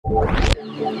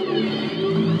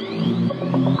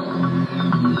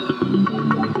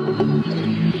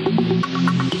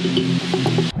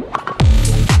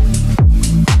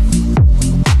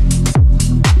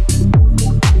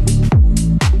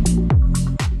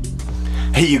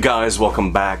Hey you guys,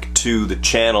 welcome back to the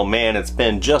channel. Man, it's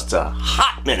been just a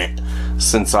hot minute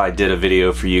since I did a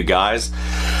video for you guys.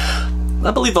 I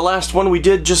believe the last one we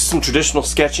did just some traditional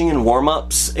sketching and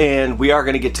warm-ups, and we are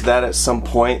going to get to that at some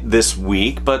point this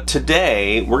week. But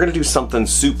today we're going to do something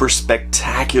super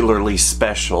spectacularly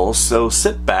special, so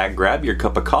sit back, grab your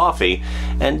cup of coffee,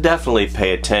 and definitely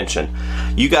pay attention.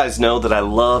 You guys know that I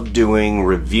love doing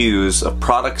reviews of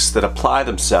products that apply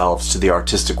themselves to the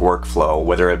artistic workflow,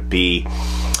 whether it be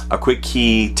a quick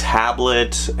key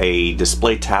tablet, a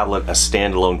display tablet, a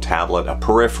standalone tablet, a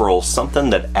peripheral, something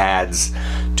that adds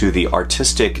to the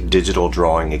artistic digital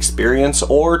drawing experience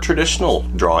or traditional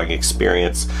drawing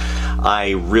experience.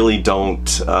 I really don't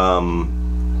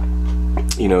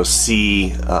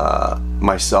see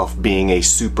myself being a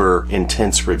super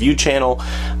intense review channel,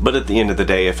 but at the end of the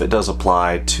day, if it does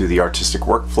apply to the artistic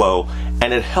workflow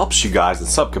and it helps you guys in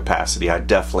some capacity, I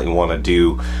definitely want to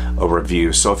do a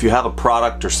review. So if you have a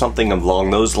product or something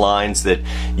along those lines that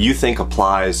you think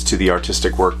applies to the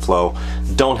artistic workflow,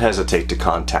 don't hesitate to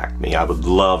contact me. I would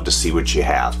love to see what you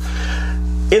have.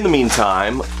 In the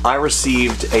meantime, I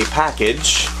received a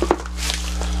package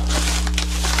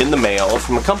in the mail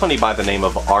from a company by the name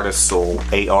of Artisul,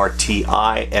 A-R-T-I-S-U-L.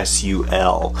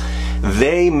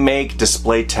 They make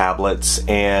display tablets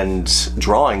and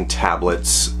drawing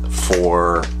tablets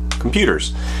for computers.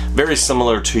 Very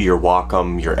similar to your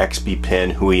Wacom, your XP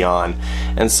Pen, Huion,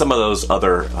 and some of those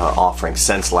other offerings.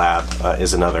 SenseLab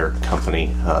is another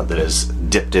company that has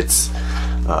dipped its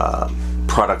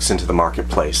products into the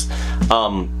marketplace.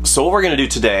 So what we're going to do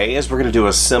today is we're going to do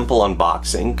a simple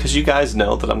unboxing, because you guys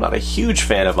know that I'm not a huge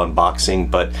fan of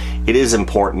unboxing, but it is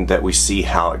important that we see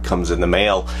how it comes in the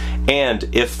mail, and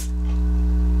if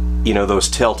those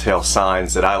telltale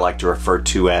signs that I like to refer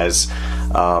to as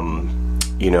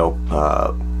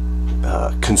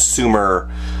consumer,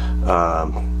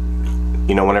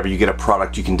 whenever you get a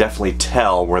product, you can definitely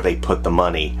tell where they put the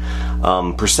money.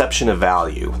 Perception of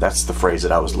value, that's the phrase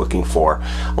that I was looking for.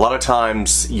 A lot of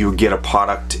times you get a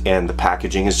product and the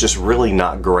packaging is just really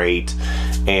not great,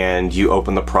 and you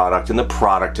open the product and the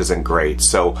product isn't great.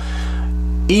 So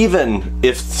even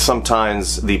if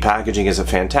sometimes the packaging isn't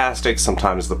fantastic,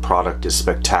 sometimes the product is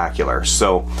spectacular.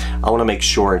 So I want to make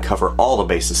sure and cover all the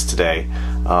bases today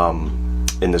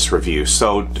in this review.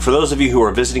 So for those of you who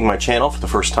are visiting my channel for the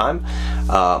first time,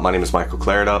 my name is Michael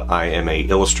Clarida. I am an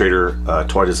illustrator,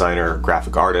 toy designer,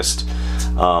 graphic artist,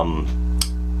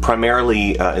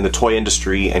 primarily in the toy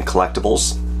industry and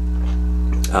collectibles.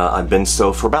 I've been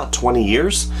so for about 20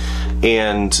 years,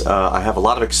 and I have a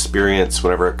lot of experience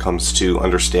whenever it comes to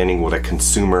understanding what a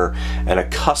consumer and a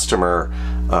customer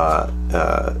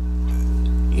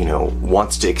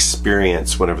wants to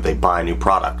experience whenever they buy a new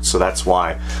product. So that's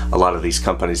why a lot of these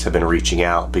companies have been reaching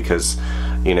out, because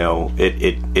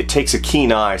it takes a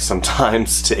keen eye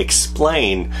sometimes to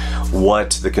explain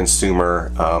what the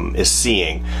consumer is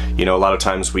seeing. A lot of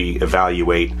times we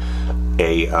evaluate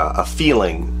a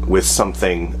feeling with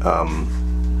something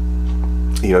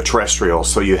terrestrial.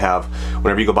 So you have,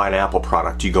 whenever you go buy an Apple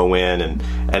product, you go in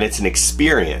and it's an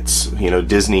experience.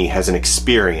 Disney has an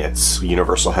experience,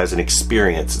 Universal has an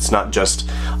experience. It's not just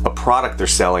a product they're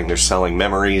selling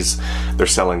memories, they're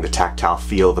selling the tactile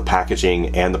feel of the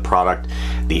packaging and the product,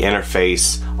 the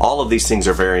interface. All of these things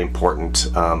are very important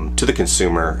to the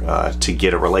consumer to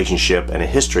get a relationship and a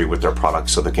history with their product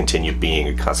so they continue being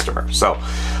a customer. So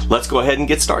let's go ahead and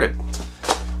get started.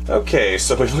 Okay,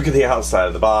 so if we look at the outside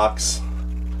of the box,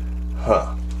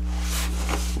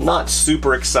 not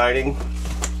super exciting.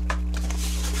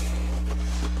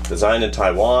 Designed in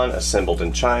Taiwan, assembled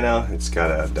in China. It's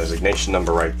got a designation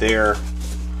number right there,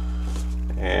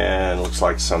 and looks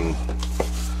like some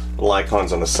little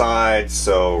icons on the side.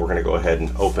 So we're gonna go ahead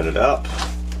and open it up.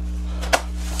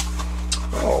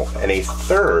 Oh, and a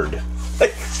third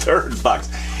box.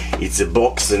 It's a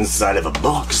box inside of a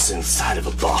box inside of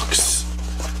a box.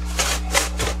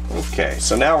 Okay,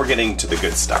 so now we're getting to the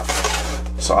good stuff.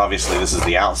 So obviously this is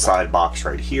the outside box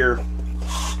right here,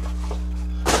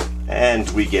 and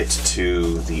we get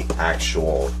to the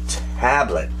actual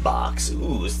tablet box.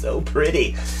 Ooh, so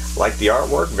pretty. Like the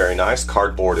artwork, very nice.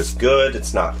 Cardboard is good,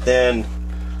 it's not thin.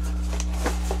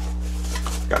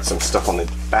 Got some stuff on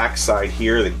the back side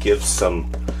here that gives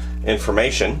some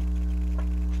information.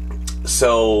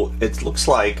 So it looks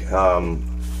like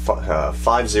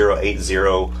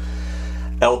 5080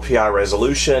 LPI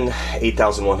resolution,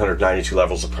 8,192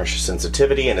 levels of pressure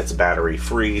sensitivity, and it's battery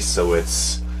free, so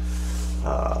it's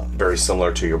very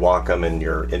similar to your Wacom and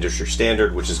your industry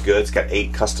standard, which is good. It's got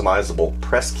 8 customizable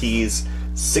press keys,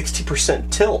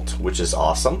 60% tilt, which is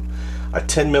awesome. a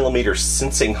 10 millimeter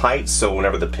sensing height, so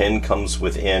whenever the pin comes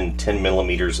within 10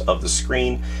 millimeters of the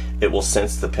screen, it will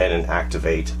sense the pin and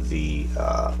activate the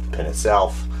pin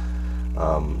itself.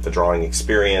 The drawing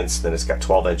experience. Then it's got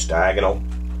 12-inch diagonal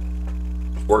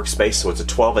workspace, so it's a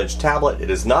 12-inch tablet. It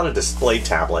is not a display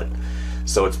tablet,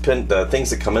 so it's the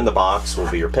things that come in the box will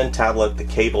be your pen tablet, the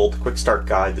cable, the quick start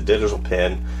guide, the digital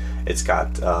pin. It's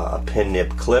got a pen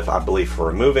nib clip, I believe, for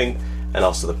removing, and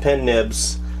also the pen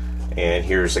nibs. And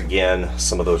here's again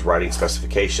some of those writing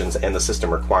specifications and the system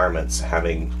requirements,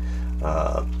 having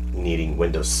needing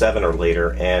Windows 7 or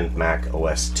later and Mac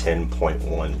OS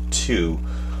 10.12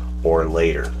 or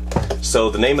later.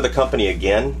 So the name of the company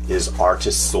again is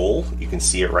Artisul. You can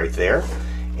see it right there.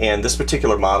 And this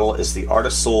particular model is the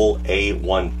Artisul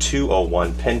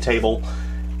A1201 pen table.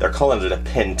 They're calling it a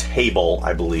pen table,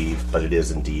 I believe, but it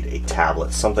is indeed a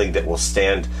tablet, something that will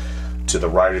stand to the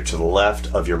right or to the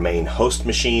left of your main host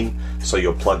machine. So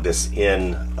you'll plug this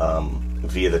in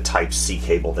via the Type-C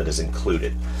cable that is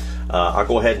included. I'll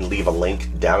go ahead and leave a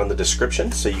link down in the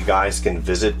description so you guys can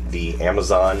visit the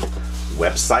Amazon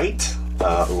website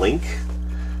link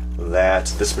that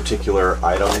this particular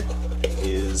item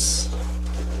is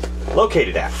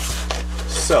located at.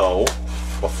 So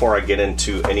before I get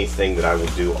into anything that I will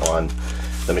do on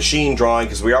the machine drawing,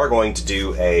 because we are going to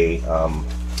do a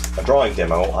drawing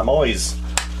demo, I'm always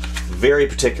very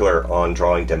particular on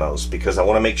drawing demos because I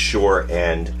want to make sure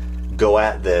and go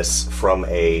at this from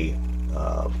a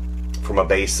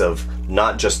base of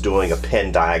not just doing a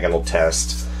pen diagonal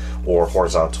test or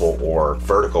horizontal or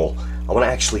vertical. I want to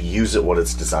actually use it what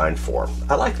it's designed for.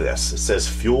 I like this. It says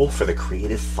fuel for the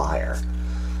creative fire.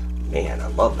 Man, I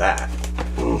love that.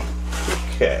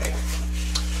 Okay,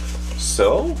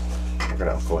 so we're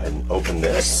gonna go ahead and open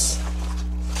this.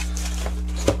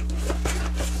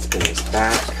 Spin this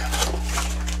back.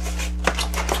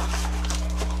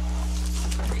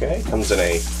 Okay, comes in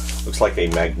a, looks like a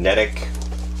magnetic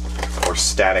or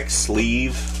static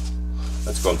sleeve.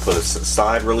 Let's go and put this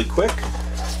aside really quick.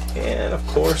 And of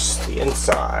course, the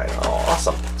inside. Oh,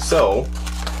 awesome. So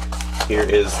here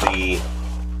is the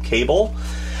cable.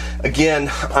 Again,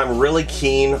 I'm really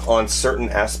keen on certain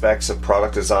aspects of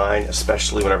product design,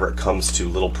 especially whenever it comes to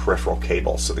little peripheral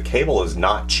cables. So the cable is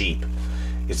not cheap.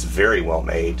 It's very well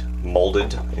made,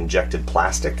 molded, injected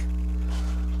plastic.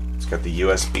 It's got the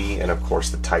USB and of course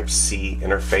the Type-C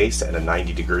interface at a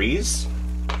 90 degrees.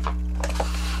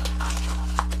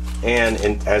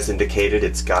 And as indicated,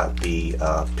 it's got the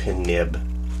pin nib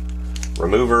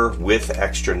remover with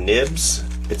extra nibs.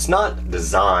 It's not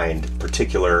designed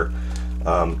particular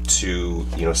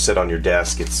to sit on your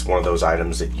desk. It's one of those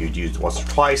items that you'd use once or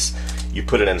twice. You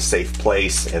put it in a safe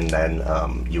place and then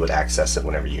you would access it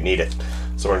whenever you need it.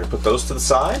 So we're going to put those to the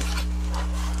side.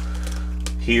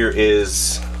 Here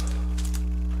is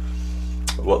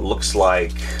what looks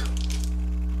like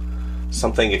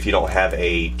something if you don't have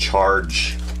a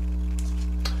charge.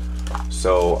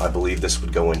 So I believe this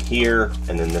would go in here,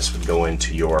 and then this would go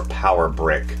into your power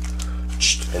brick,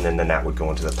 and then that would go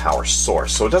into the power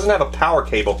source. So it doesn't have a power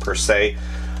cable per se,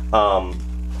 but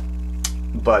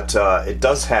it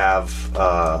does have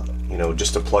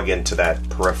just to plug into that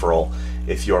peripheral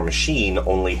if your machine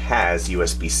only has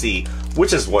USB-C,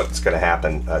 which is what's going to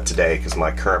happen today, because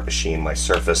my current machine, my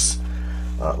Surface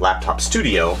Laptop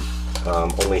Studio,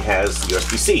 only has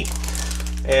USB-C.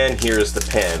 And here's the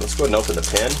pen. Let's go ahead and open the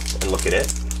pen and look at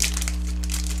it.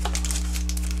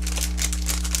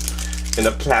 In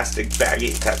a plastic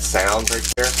baggie. That sound right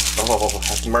there. Oh,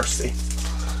 have mercy.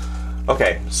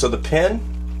 Okay, so the pen,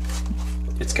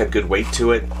 it's got good weight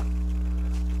to it.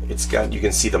 It's got, you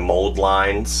can see the mold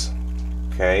lines,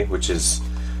 okay, which is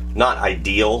not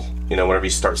ideal. Whenever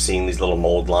you start seeing these little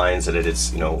mold lines, that it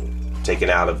is, taken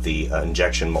out of the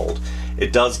injection mold.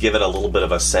 It does give it a little bit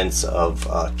of a sense of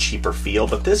cheaper feel,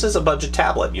 but this is a budget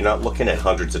tablet. You're not looking at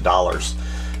hundreds of dollars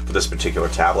for this particular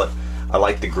tablet. I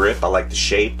like the grip. I like the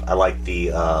shape. I like the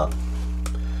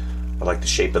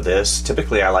shape of this.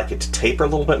 Typically, I like it to taper a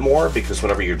little bit more because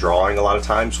whenever you're drawing, a lot of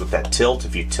times with that tilt,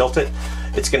 if you tilt it,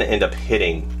 it's going to end up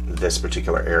hitting this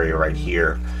particular area right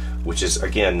here, which is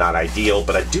again not ideal.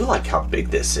 But I do like how big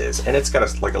this is, and it's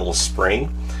got like a little spring,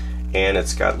 and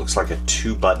it's got, looks like a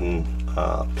 2-button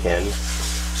pin,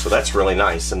 so that's really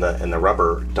nice, and the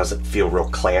rubber doesn't feel real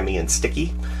clammy and sticky,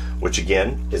 which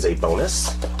again is a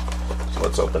bonus. So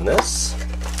let's open this.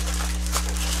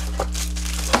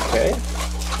 Okay,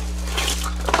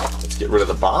 let's get rid of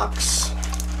the box.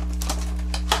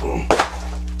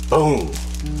 Boom.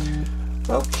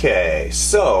 Okay,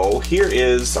 so here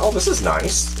is, oh, this is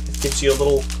nice. It gives you a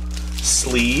little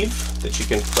sleeve that you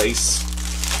can place,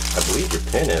 I believe, your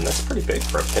pen in. That's pretty big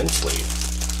for a pen sleeve.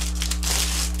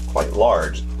 quite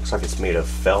large. Looks like it's made of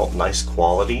felt, nice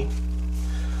quality.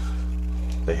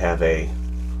 They have a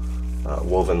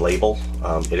woven label.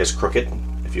 It is crooked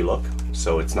if you look,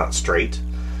 so it's not straight.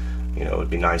 You know, it'd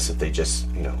be nice if they just,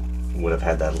 you know, would have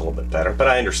had that a little bit better, but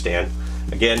I understand.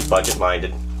 Again, budget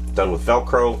minded, done with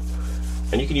Velcro,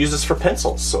 and you can use this for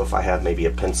pencils. So if I have maybe a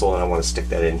pencil and I want to stick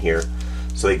that in here,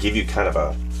 so they give you kind of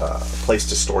a place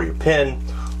to store your pen,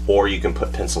 or you can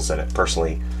put pencils in it.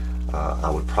 Personally, I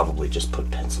would probably just put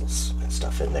pencils and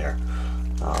stuff in there.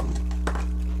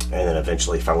 And then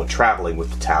eventually, if I went traveling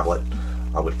with the tablet,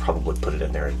 I would probably put it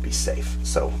in there and be safe.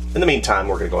 So in the meantime,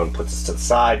 we're going to go ahead and put this to the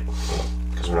side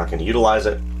because we're not going to utilize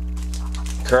it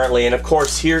currently. And of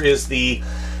course, here is the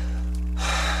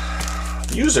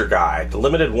user guide, the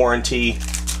limited warranty.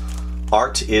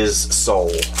 Art is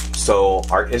soul. So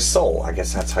art is soul. I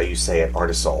guess that's how you say it,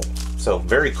 Artisul. So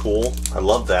very cool. I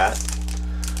love that.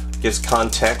 Gives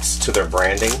context to their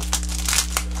branding.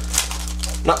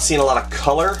 Not seeing a lot of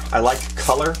color. I like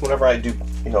color whenever I do,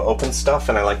 you know, open stuff,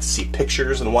 and I like to see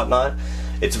pictures and whatnot.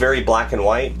 It's very black and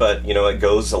white, but you know, it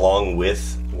goes along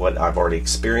with what I've already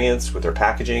experienced with their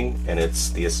packaging, and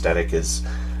it's the aesthetic is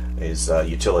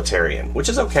utilitarian, which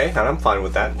is okay, and I'm fine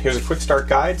with that. Here's a quick start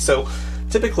guide. So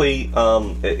typically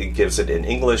it gives it in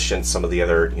English and some of the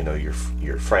other, you know, your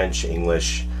French,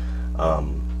 English,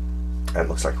 it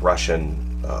looks like Russian,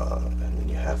 and then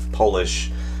you have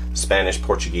Polish, Spanish,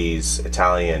 Portuguese,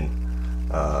 Italian,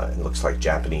 it looks like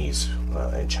Japanese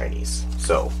and Chinese.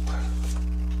 So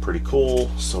pretty cool.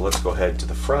 So let's go ahead to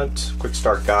the front, quick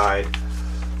start guide.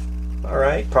 All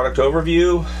right, product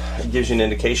overview. It gives you an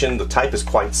indication. The type is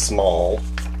quite small,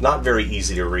 not very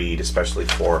easy to read, especially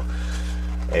for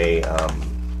a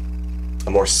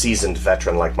more seasoned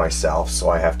veteran like myself. So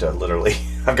I have to literally,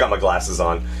 I've got my glasses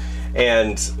on,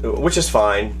 and which is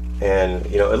fine. And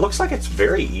you know, it looks like it's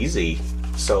very easy.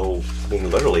 So I mean,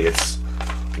 literally, it's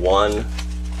 1,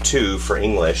 2 for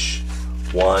English,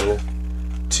 1,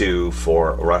 2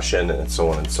 for Russian, and so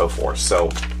on and so forth. So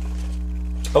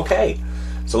okay.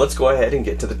 So let's go ahead and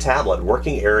get to the tablet.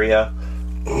 Working area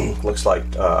looks like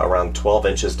around 12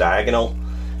 inches diagonal.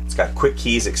 It's got quick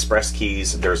keys, express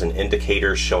keys. There's an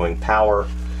indicator showing power.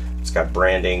 It's got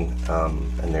branding,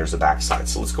 and there's the back side.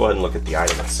 So let's go ahead and look at the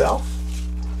item itself.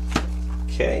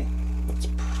 Okay, let's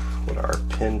put our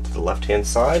pin to the left-hand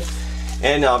side.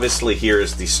 And obviously here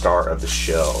is the star of the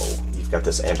show. You've got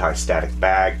this anti-static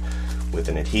bag with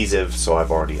an adhesive, so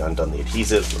I've already undone the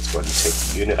adhesive. Let's go ahead and take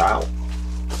the unit out.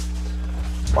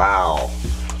 Wow.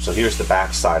 So here's the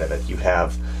back side of it. You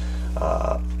have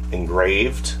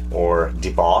engraved or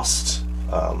debossed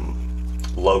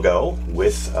logo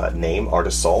with name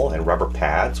Artisul and rubber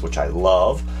pads, which I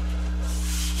love.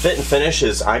 Fit and finish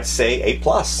is, I'd say, A+.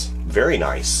 Very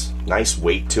nice. Nice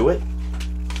weight to it.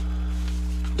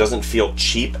 Doesn't feel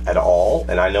cheap at all,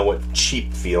 and I know what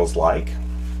cheap feels like.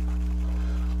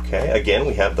 Okay, again,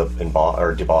 we have the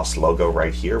debossed logo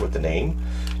right here with the name.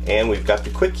 And we've got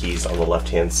the quick keys on the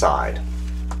left-hand side.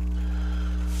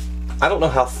 I don't know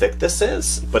how thick this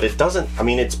is, but it doesn't, I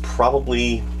mean, it's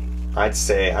probably, I'd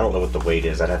say, I don't know what the weight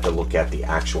is. I'd have to look at the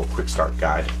actual quick start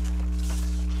guide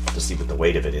to see what the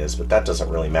weight of it is, but that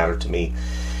doesn't really matter to me.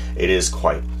 It is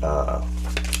quite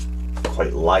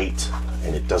light,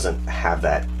 and it doesn't have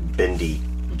that bendy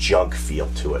junk feel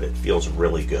to it. It feels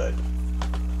really good.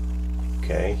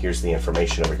 Okay, here's the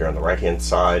information over here on the right-hand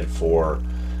side for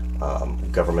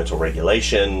governmental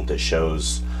regulation that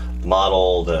shows the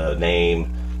model, the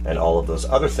name, and all of those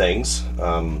other things.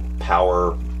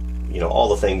 Power, you know, all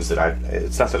the things that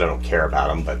it's not that I don't care about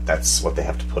them, but that's what they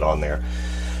have to put on there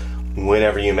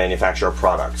whenever you manufacture a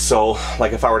product. So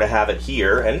like if I were to have it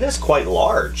here, and it is quite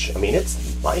large, I mean,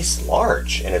 it's nice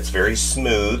large, and it's very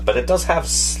smooth, but it does have a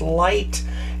slight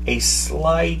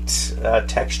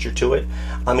texture to it.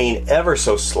 I mean, ever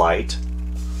so slight.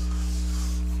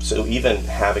 So even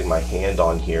having my hand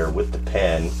on here with the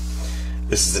pen,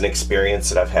 this is an experience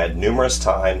that I've had numerous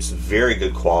times. Very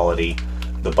good quality.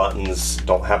 The buttons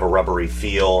don't have a rubbery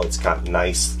feel. It's got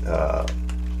nice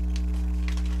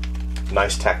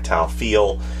tactile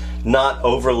feel. Not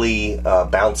overly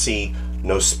bouncy,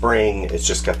 no spring. It's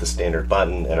just got the standard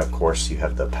button, and of course you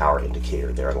have the power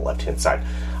indicator there on the left-hand side.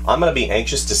 I'm going to be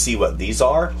anxious to see what these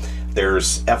are.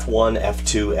 There's F1,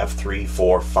 F2, F3,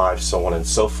 4, 5, so on and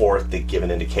so forth. They give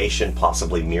an indication,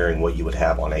 possibly mirroring what you would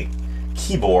have on a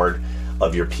keyboard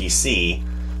of your PC.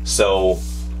 So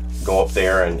go up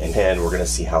there and we're going to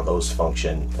see how those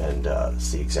function and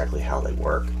see exactly how they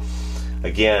work.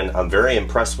 Again, I'm very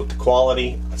impressed with the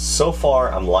quality. So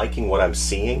far, I'm liking what I'm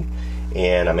seeing,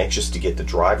 and I'm anxious to get the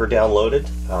driver downloaded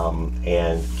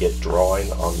and get drawing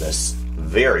on this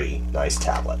very nice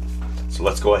tablet. So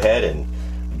let's go ahead and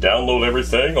download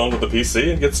everything onto the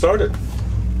PC and get started.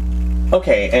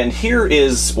 Okay, and here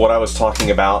is what I was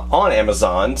talking about on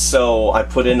Amazon. So I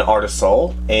put in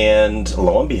Artisul, and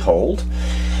lo and behold,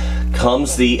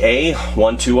 comes the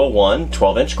A1201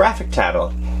 12-inch graphic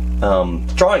tablet,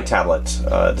 drawing tablet.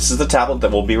 This is the tablet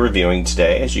that we'll be reviewing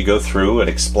today. As you go through, it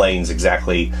explains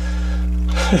exactly,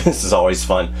 this is always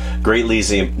fun,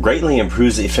 greatly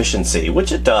improves efficiency,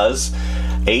 which it does.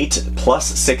 8 plus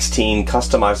 16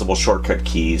 customizable shortcut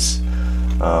keys.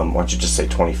 Why don't you just say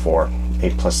 24?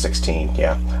 8 plus 16,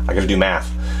 yeah, I gotta do math.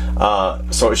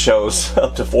 So it shows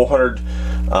up to 400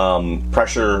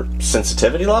 pressure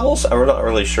sensitivity levels. I'm not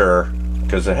really sure,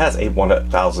 because it has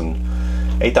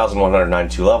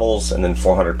 8,192 levels and then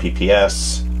 400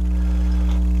 PPS.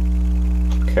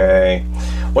 Okay.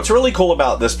 What's really cool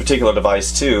about this particular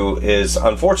device too is,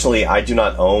 unfortunately, I do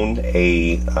not own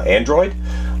a Android,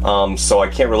 so I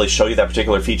can't really show you that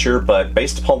particular feature, but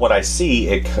based upon what I see,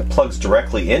 it plugs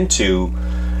directly into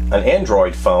an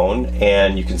Android phone,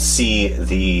 and you can see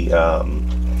the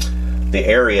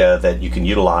area that you can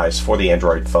utilize for the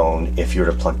Android phone if you were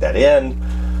to plug that in.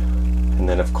 And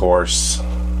then of course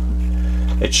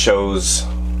it shows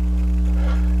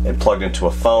it plugged into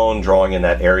a phone, drawing in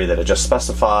that area that it just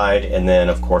specified. And then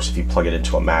of course if you plug it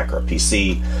into a Mac or a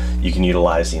PC, you can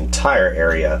utilize the entire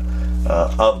area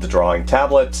of the drawing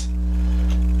tablet.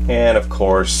 And of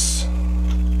course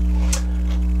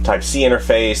Type-C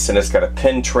interface, and it's got a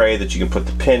pen tray that you can put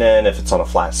the pen in if it's on a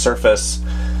flat surface,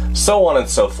 so on and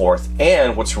so forth.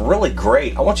 And what's really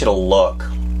great, I want you to look.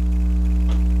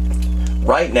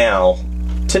 Right now,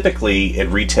 typically it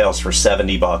retails for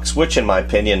 70 bucks, which in my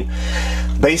opinion,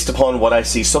 based upon what I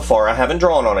see so far, I haven't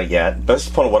drawn on it yet,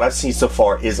 based upon what I've seen so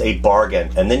far, is a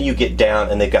bargain. And then you get down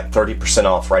and they've got 30%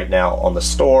 off right now on the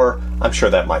store. I'm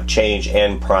sure that might change,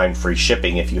 and Prime free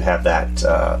shipping if you have that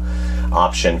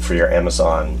option for your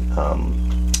Amazon,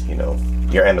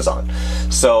 your Amazon.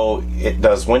 So it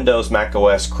does Windows, Mac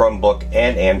OS, Chromebook,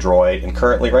 and Android, and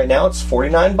currently right now it's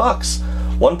 49 bucks,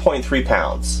 1.3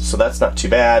 pounds, so that's not too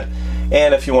bad.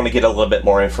 And if you want to get a little bit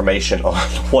more information on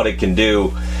what it can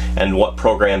do and what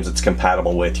programs it's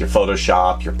compatible with, your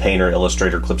Photoshop, your Painter,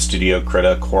 Illustrator, Clip Studio,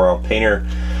 Krita, Corel Painter,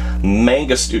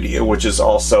 Manga Studio, which is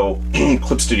also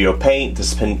Clip Studio Paint.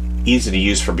 This has been easy to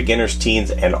use for beginners, teens,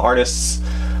 and artists.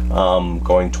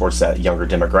 Going towards that younger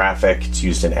demographic. It's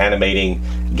used in animating,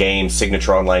 games,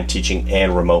 signature online teaching,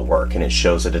 and remote work. And it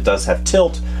shows that it does have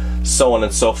tilt, so on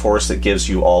and so forth. That gives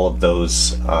you all of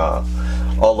those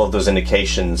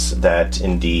indications that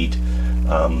indeed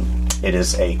it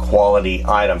is a quality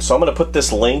item. So I'm going to put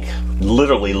this link,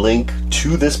 literally link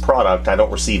to this product. I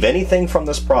don't receive anything from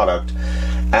this product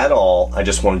at all. I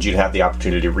just wanted you to have the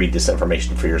opportunity to read this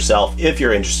information for yourself if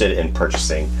you're interested in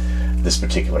purchasing this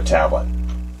particular tablet.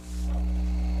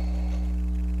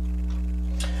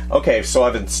 Okay, so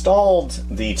I've installed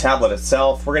the tablet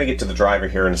itself. We're going to get to the driver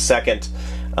here in a second.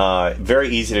 Very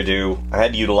easy to do. I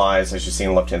had to utilize, as you see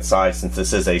on the left-hand side, since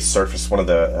this is a Surface, one of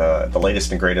the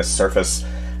latest and greatest Surface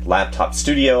Laptop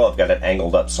Studio. I've got it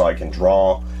angled up so I can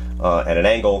draw at an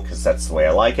angle, because that's the way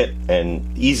I like it, and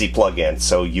easy plug-in.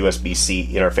 So USB-C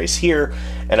interface here,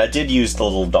 and I did use the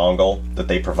little dongle that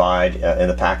they provide in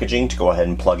the packaging to go ahead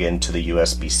and plug into the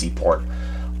USB-C port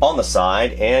on the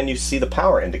side, and you see the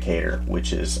power indicator,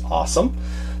 which is awesome.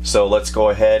 So let's go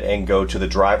ahead and go to the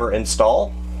driver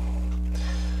install.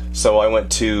 So I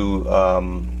went to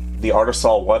the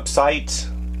Artisul website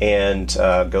and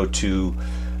go to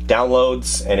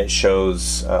downloads, and it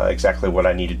shows exactly what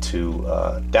I needed to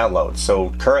download.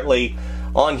 So currently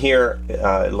on here,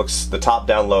 it looks, the top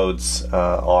downloads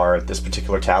are this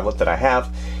particular tablet that I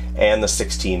have and the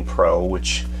 16 Pro,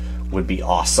 which would be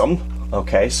awesome.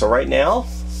 Okay, so right now,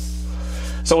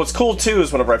 so what's cool too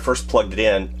is whenever I first plugged it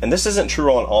in, and this isn't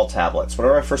true on all tablets,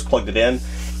 whenever I first plugged it in,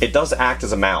 it does act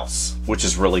as a mouse, which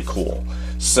is really cool.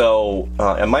 So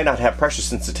it might not have pressure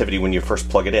sensitivity when you first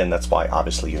plug it in. That's why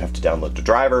obviously you have to download the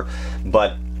driver.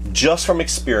 But just from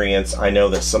experience, I know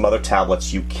that some other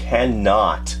tablets you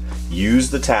cannot use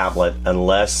the tablet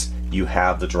unless you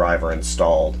have the driver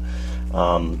installed.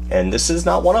 And this is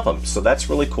not one of them, so that's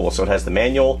really cool. So it has the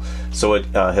manual, so it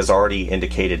has already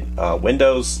indicated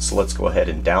Windows. So let's go ahead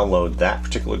and download that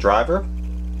particular driver.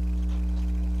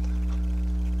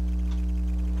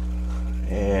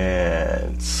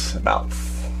 And it's about,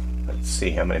 let's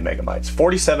see how many megabytes,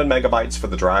 47 megabytes for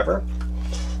the driver.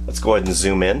 Let's go ahead and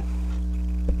zoom in.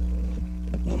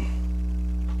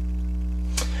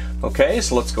 Okay,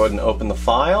 so let's go ahead and open the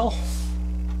file.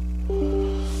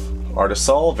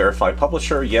 Artisul, verified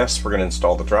publisher. Yes, we're going to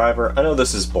install the driver. I know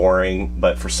this is boring,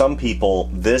 but for some people,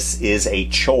 this is a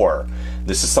chore.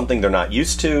 This is something they're not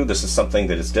used to, this is something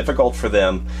that is difficult for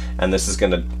them, and this is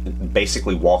going to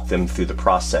basically walk them through the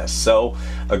process. So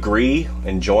agree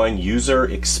and join User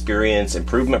Experience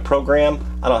Improvement Program.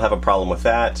 I don't have a problem with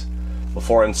that.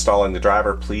 Before installing the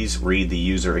driver, please read the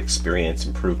User Experience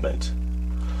Improvement.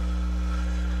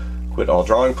 Quit all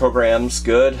drawing programs,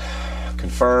 good.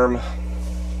 Confirm.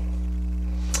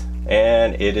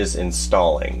 And it is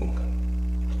installing.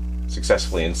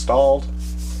 Successfully installed.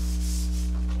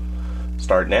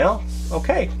 Start now.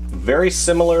 Okay, very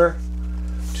similar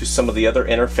to some of the other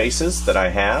interfaces that I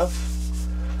have.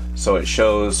 So it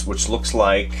shows, which looks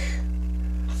like,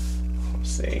 let's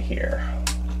see here.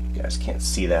 You guys can't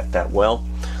see that well.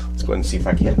 Let's go ahead and see if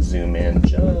I can't zoom in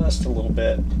just a little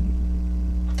bit.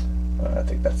 I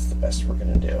think that's the best we're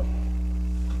gonna do.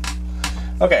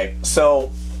 Okay,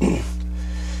 so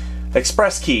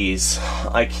express keys.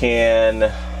 I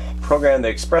can program the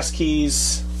express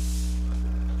keys.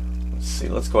 Let's see,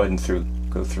 let's go ahead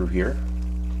and go through here.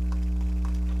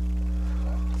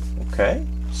 Okay,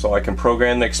 so I can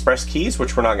program the express keys,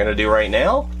 which we're not going to do right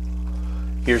now.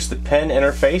 Here's the pen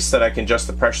interface that I can adjust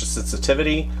the pressure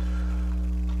sensitivity.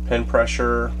 Pen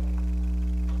pressure,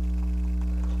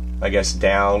 I guess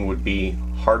down would be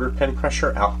harder pen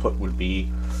pressure, output would be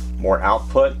more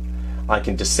output. I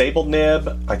can disable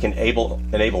nib, I can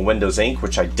enable Windows Ink,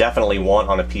 which I definitely want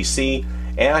on a PC,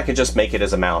 and I can just make it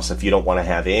as a mouse if you don't want to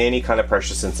have any kind of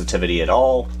pressure sensitivity at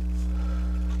all.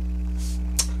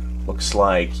 Looks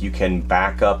like you can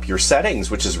back up your settings,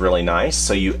 which is really nice.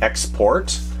 So you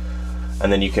export,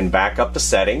 and then you can back up the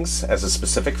settings as a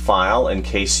specific file in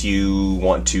case you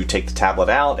want to take the tablet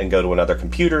out and go to another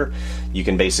computer. You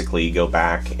can basically go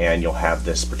back and you'll have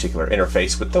this particular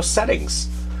interface with those settings,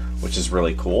 which is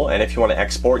really cool. And if you want to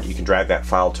export, you can drag that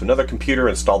file to another computer,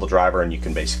 install the driver, and you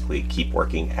can basically keep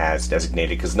working as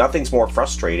designated, because nothing's more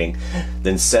frustrating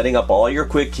than setting up all your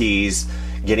quick keys,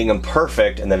 getting them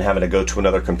perfect, and then having to go to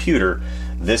another computer.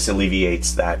 This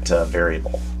alleviates that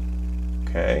variable.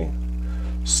 Okay.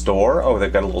 Store, oh,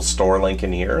 they've got a little store link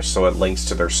in here, so it links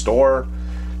to their store.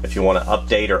 If you want to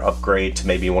update or upgrade to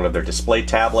maybe one of their display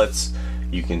tablets,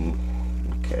 you can,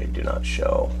 okay, do not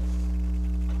show.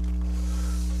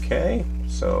 Okay,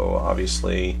 so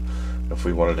obviously if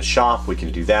we wanted to shop, we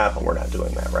can do that, but we're not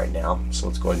doing that right now. So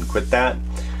let's go ahead and quit that.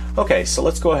 Okay, so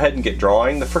let's go ahead and get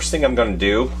drawing. The first thing I'm going to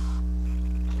do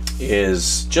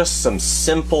is just some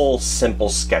simple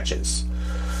sketches.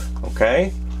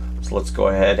 Okay, so let's go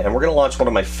ahead and we're going to launch one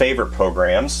of my favorite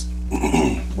programs,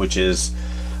 which is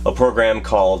a program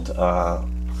called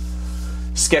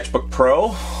Sketchbook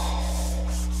Pro.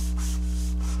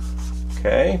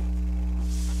 Okay.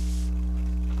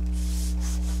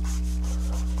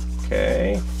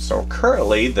 Okay, so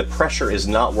currently the pressure is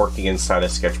not working inside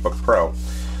of Sketchbook Pro.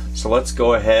 So let's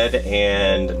go ahead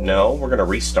and, no, we're going to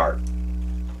restart.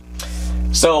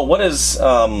 So what is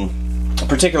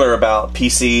particular about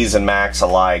PCs and Macs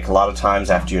alike, a lot of times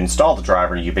after you install the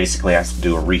driver, you basically have to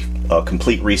do a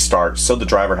complete restart so the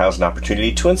driver has an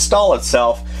opportunity to install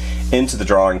itself into the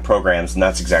drawing programs, and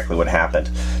that's exactly what happened.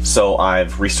 So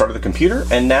I've restarted the computer,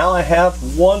 and now I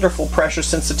have wonderful pressure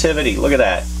sensitivity. Look at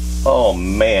that. Oh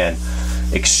man,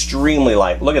 extremely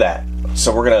light. Look at that.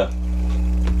 So we're gonna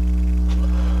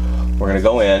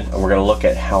go in and we're gonna look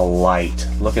at how light.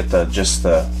 Look at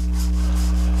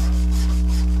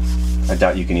I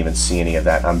doubt you can even see any of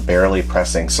that. I'm barely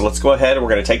pressing. So let's go ahead and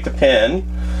we're gonna take the pen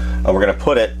and we're gonna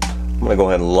put it, I'm gonna go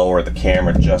ahead and lower the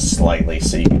camera just slightly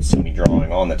so you can see me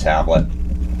drawing on the tablet.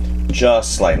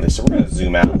 Just slightly. So we're gonna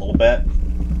zoom out a little bit,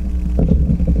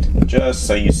 just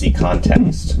so you see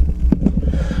context.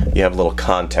 You have a little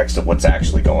context of what's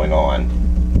actually going on.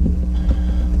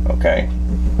 Okay.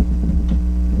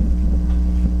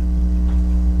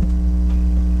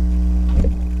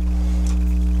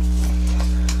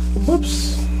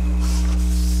 Whoops.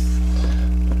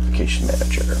 Notification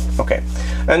manager. Okay.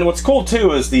 And what's cool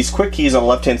too is these quick keys on the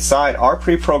left hand side are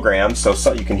pre-programmed,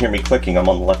 so you can hear me clicking. I'm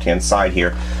on the left hand side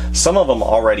here. Some of them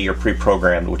already are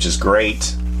pre-programmed, which is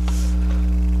great.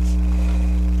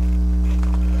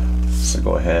 So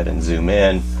go ahead and zoom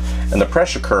in, and the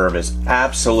pressure curve is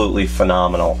absolutely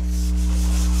phenomenal.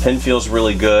 Pen feels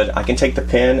really good. I can take the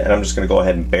pen and I'm just going to go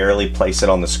ahead and barely place it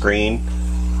on the screen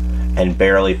and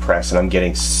barely press, and I'm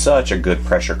getting such a good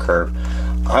pressure curve.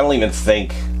 I don't even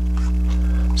think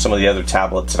some of the other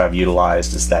tablets that I've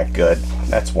utilized is that good.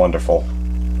 That's wonderful.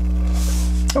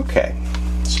 Okay,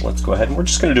 so let's go ahead and we're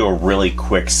just going to do a really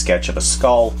quick sketch of a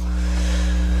skull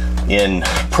in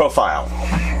Profile.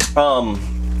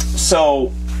 So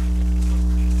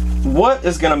what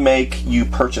is going to make you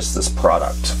purchase this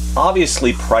product?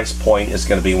 Obviously price point is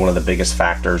going to be one of the biggest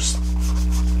factors,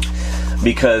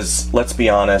 because let's be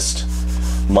honest,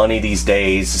 money these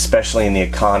days, especially in the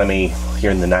economy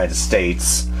here in the United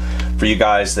States, for you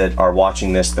guys that are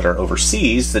watching this that are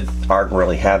overseas that aren't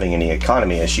really having any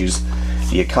economy issues,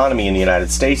 the economy in the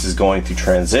United States is going through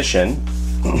transition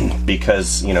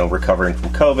because, you know, recovering from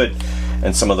COVID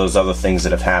and some of those other things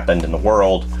that have happened in the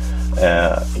world,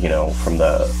 you know, from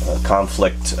the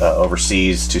conflict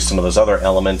overseas to some of those other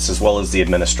elements, as well as the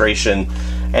administration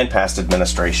and past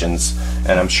administrations,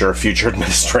 and I'm sure future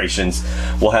administrations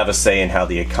will have a say in how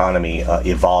the economy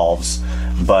evolves.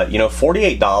 But, you know,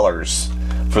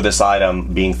 $48 for this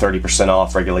item being 30%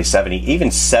 off, regularly $70, even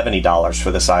 $70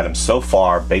 for this item so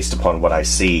far, based upon what I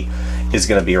see, is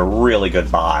going to be a really good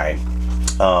buy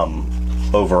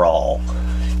overall.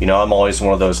 You know, I'm always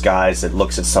one of those guys that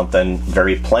looks at something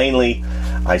very plainly.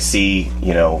 I see,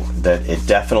 you know, that it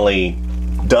definitely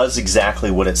does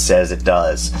exactly what it says it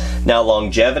does. Now,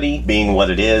 longevity being what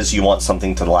it is, you want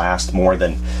something to last more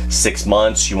than 6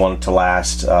 months. You want it to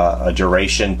last a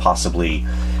duration, possibly,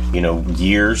 you know,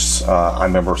 years. I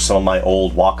remember some of my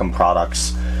old Wacom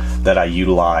products that I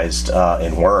utilized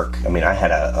in work. I mean, I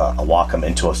had a Wacom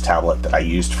Intuos tablet that I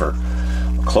used for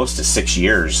close to 6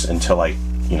 years until I,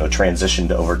 you know, transitioned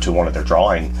over to one of their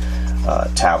drawing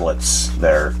tablets,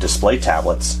 their display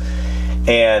tablets.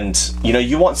 And, you know,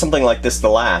 you want something like this to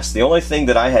last. The only thing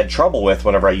that I had trouble with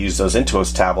whenever I used those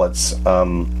Intuos tablets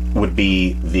would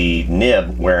be the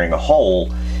nib wearing a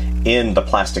hole in the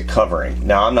plastic covering.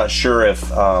 Now, I'm not sure if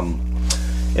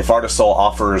Artisul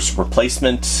offers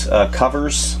replacement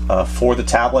covers for the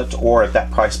tablet, or at that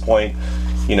price point,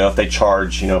 you know, if they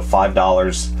charge, you know, $5,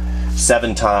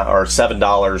 $7 or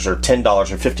 $10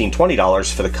 or $15,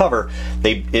 $20 for the cover,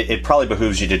 it probably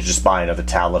behooves you to just buy another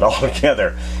tablet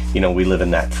altogether. You know, we live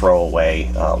in that throwaway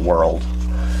world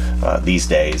these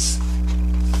days.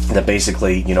 That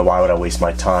basically, you know, why would I waste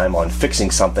my time on fixing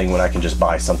something when I can just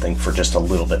buy something for just a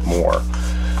little bit more?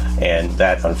 And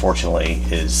that, unfortunately,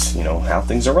 is, you know, how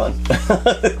things are run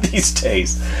these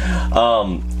days.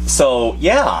 So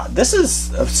yeah, this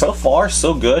is so far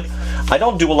so good. I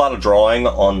don't do a lot of drawing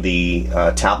on the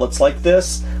tablets like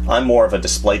this. I'm more of a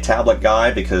display tablet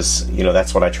guy because, you know,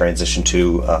 that's what I transitioned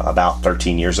to about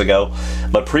 13 years ago.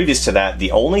 But previous to that,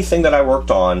 the only thing that I worked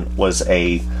on was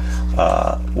a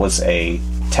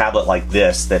tablet like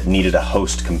this that needed a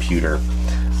host computer.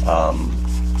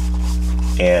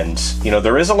 And, you know,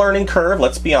 there is a learning curve.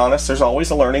 Let's be honest, there's always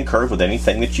a learning curve with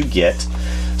anything that you get.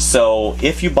 So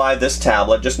if you buy this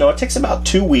tablet, just know it takes about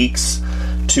 2 weeks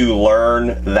to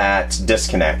learn that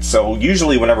disconnect. So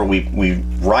usually whenever we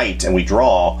write and we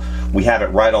draw, we have it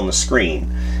right on the screen.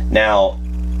 Now,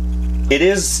 it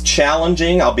is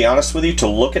challenging, I'll be honest with you, to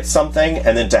look at something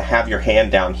and then to have your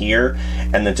hand down here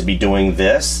and then to be doing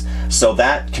this. So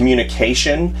that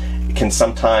communication can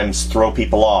sometimes throw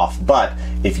people off. But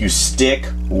if you stick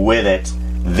with it,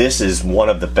 this is one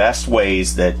of the best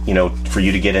ways that, you know, for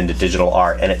you to get into digital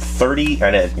art. And at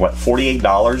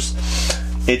 $48,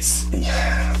 it's,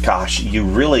 gosh, you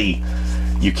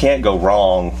can't go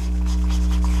wrong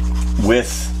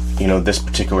with, you know, this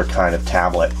particular kind of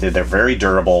tablet. They're very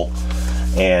durable,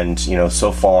 and, you know,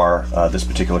 so far this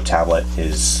particular tablet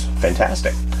is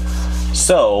fantastic.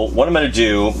 So what I'm going to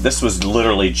do, this was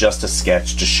literally just a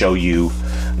sketch to show you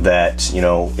that, you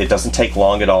know, it doesn't take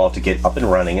long at all to get up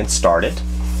and running and started.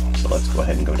 So let's go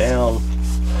ahead and go down.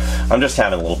 I'm just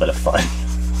having a little bit of fun,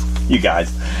 you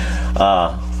guys.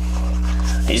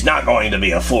 He's not going to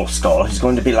be a full skull. He's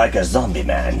going to be like a zombie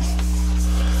man.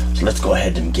 So let's go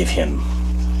ahead and give him.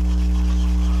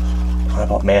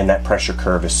 Man, that pressure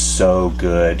curve is so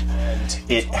good.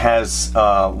 It has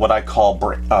what I call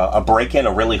a break-in,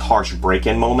 a really harsh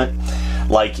break-in moment.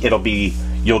 Like, it'll be,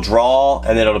 you'll draw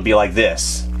and then it'll be like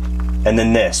this, and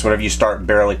then this, whenever you start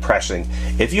barely pressing.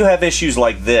 If you have issues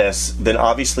like this, then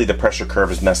obviously the pressure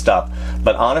curve is messed up.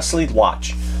 But honestly,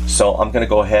 watch. So I'm gonna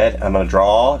go ahead, I'm gonna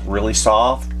draw really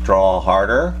soft, draw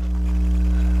harder,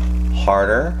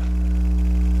 harder,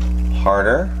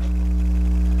 harder,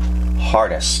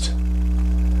 hardest,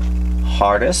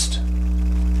 hardest,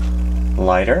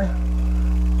 lighter,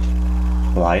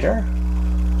 lighter,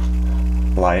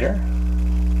 lighter,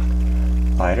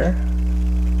 lighter,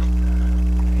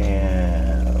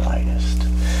 and lightest.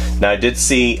 Now I did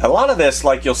see a lot of this,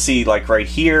 like you'll see like right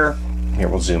here. Here,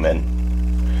 we'll zoom in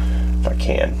if I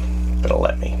can, but it'll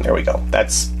let me. There we go.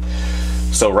 That's,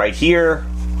 so right here,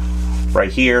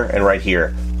 and right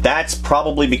here. That's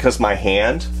probably because my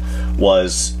hand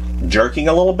was jerking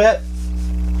a little bit.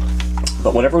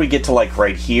 But whenever we get to like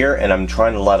right here and I'm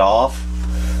trying to let off,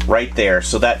 right there,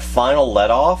 so that final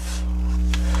let off,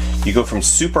 you go from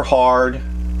super hard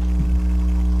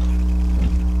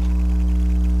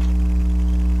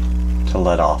to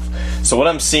let off. So what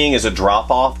I'm seeing is a drop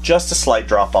off, just a slight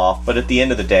drop off, but at the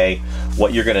end of the day,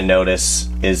 what you're going to notice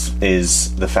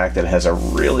is the fact that it has a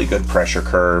really good pressure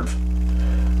curve.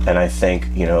 And I think,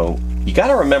 you know, you got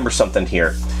to remember something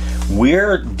here.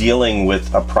 We're dealing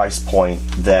with a price point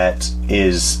that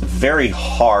is very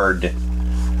hard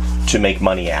to make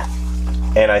money at.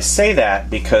 And I say that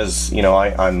because, you know,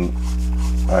 I'm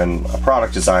a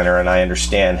product designer and I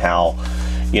understand how,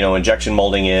 you know, injection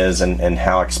molding is and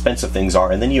how expensive things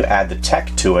are, and then you add the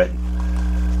tech to it,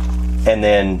 and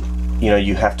then, you know,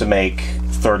 you have to make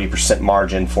 30%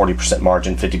 margin, 40%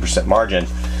 margin, 50% margin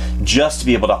just to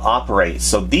be able to operate.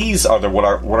 So these are what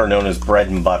are known as bread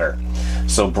and butter.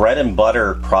 So bread and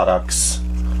butter products,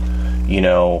 you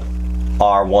know,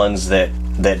 are ones that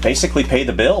basically pay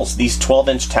the bills. These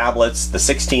 12-inch tablets, the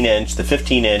 16-inch, the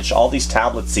 15-inch, all these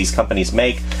tablets these companies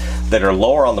make that are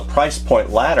lower on the price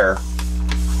point ladder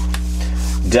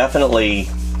definitely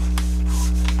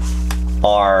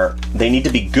they need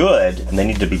to be good and they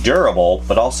need to be durable,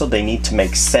 but also they need to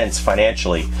make sense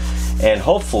financially. And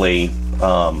hopefully,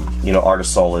 you know,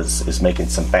 Artisul is making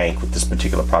some bank with this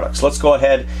particular product. So let's go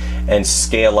ahead and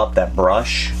scale up that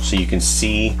brush so you can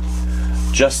see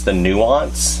just the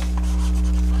nuance.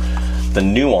 The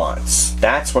nuance,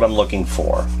 that's what I'm looking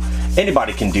for.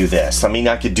 Anybody can do this. I mean,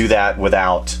 I could do that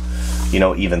without, you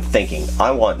know, even thinking.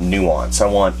 I want nuance. I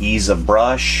want ease of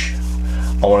brush.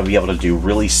 I want to be able to do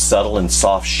really subtle and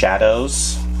soft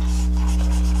shadows.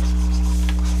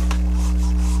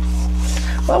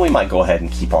 Well, we might go ahead and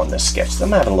keep on this sketch.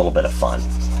 I'm having a little bit of fun.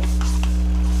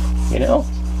 You know?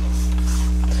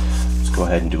 Let's go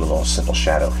ahead and do a little simple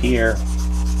shadow here.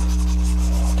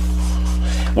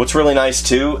 What's really nice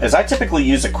too is I typically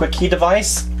use a quick key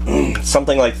device,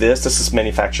 something like this. This is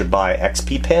manufactured by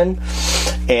XP Pen,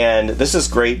 and this is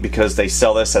great because they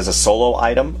sell this as a solo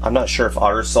item. I'm not sure if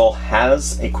Artisul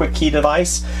has a quick key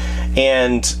device,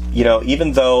 and you know,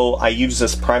 even though I use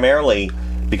this primarily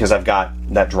because I've got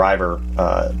that driver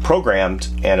programmed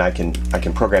and I can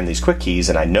program these quick keys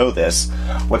and I know this.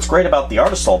 What's great about the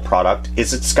Artisul product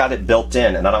is it's got it built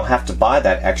in and I don't have to buy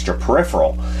that extra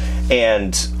peripheral.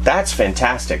 And that's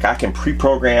fantastic. I can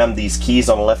pre-program these keys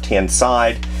on the left-hand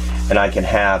side and I can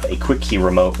have a quick key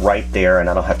remote right there and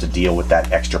I don't have to deal with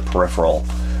that extra peripheral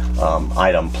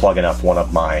item plugging up one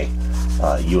of my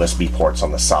USB ports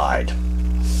on the side.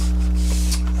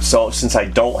 So since I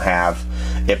don't have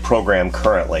it programmed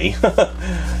currently,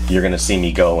 you're going to see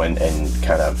me go and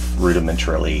kind of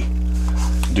rudimentarily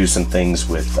do some things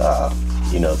with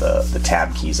you know, the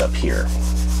tab keys up here,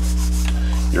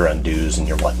 your undos and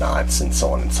your whatnots and so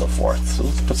on and so forth. So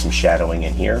let's put some shadowing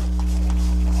in here.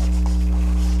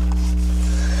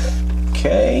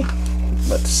 Okay,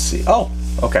 let's see. Oh,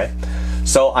 okay.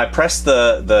 So I press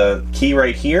the key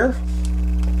right here.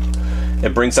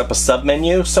 It brings up a sub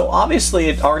menu. So obviously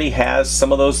it already has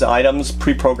some of those items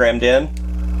pre-programmed in,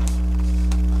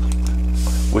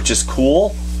 which is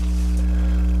cool.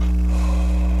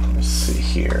 Let's see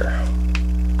here.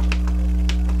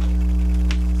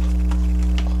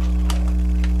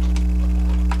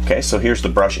 Okay, so here's the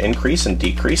brush increase and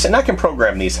decrease, and I can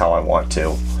program these how I want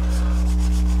to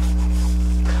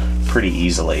pretty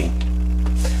easily.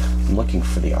 I'm looking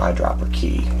for the eyedropper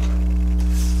key.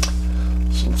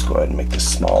 So let's go ahead and make this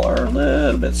smaller, a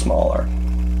little bit smaller.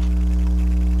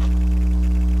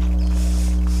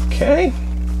 Okay,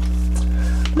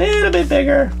 a little bit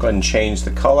bigger. Go ahead and change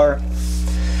the color.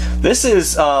 This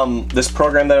is this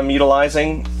program that I'm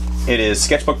utilizing. It is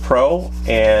Sketchbook Pro,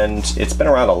 and it's been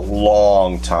around a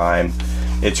long time.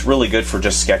 It's really good for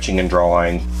just sketching and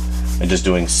drawing and just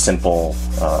doing simple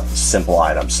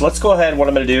items. So let's go ahead. What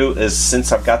I'm going to do is,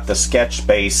 since I've got the sketch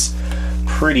base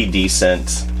pretty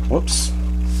decent, whoops,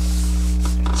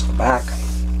 let's go back.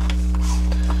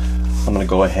 I'm going to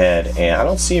go ahead, and I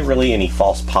don't see really any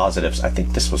false positives. I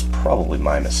think this was probably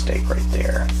my mistake right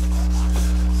there.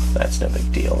 That's no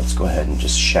big deal. Let's go ahead and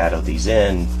just shadow these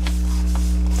in.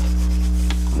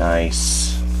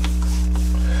 Nice.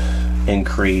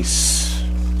 Increase.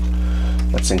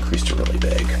 Let's increase to really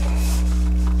big.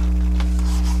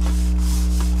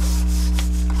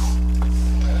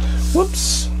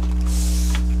 Whoops.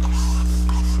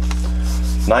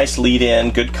 Nice lead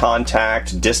in, good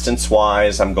contact, distance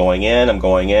wise. I'm going in, I'm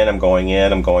going in, I'm going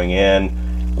in, I'm going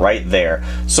in, right there.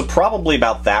 So probably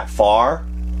about that far,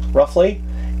 roughly,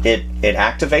 it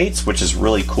activates, which is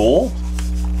really cool.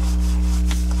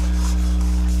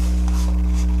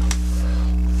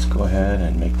 Let's go ahead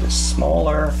and make this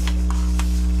smaller.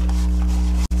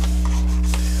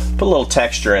 Put a little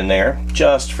texture in there,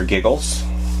 just for giggles.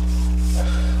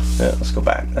 Yeah, let's go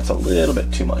back. That's a little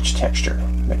bit too much texture.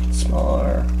 Make it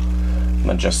smaller. I'm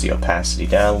gonna adjust the opacity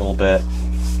down a little bit.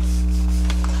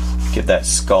 Give that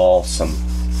skull some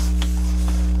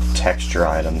texture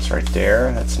items right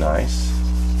there. That's nice.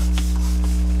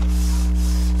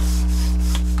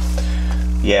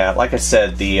 Yeah, like I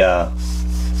said, the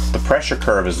pressure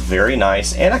curve is very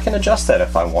nice, and I can adjust that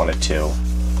if I wanted to.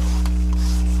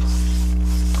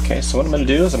 Okay, so what I'm going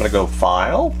to do is I'm going to go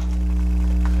File.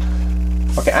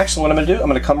 Okay, actually what I'm going to do, I'm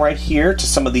going to come right here to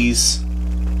some of these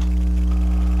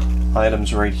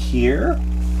items right here.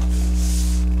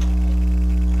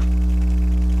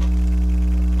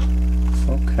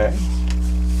 Okay.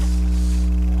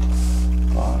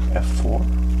 F4.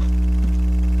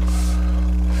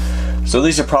 So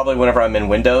these are probably whenever I'm in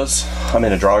Windows. I'm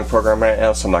in a drawing program right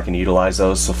now, so I'm not going to utilize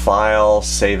those. So File,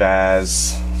 Save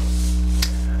As,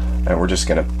 and we're just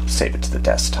going to save it to the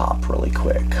desktop really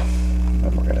quick.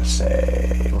 And we're going to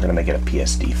say, we're going to make it a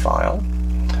PSD file.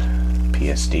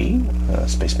 PSD,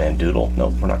 Spaceman Doodle.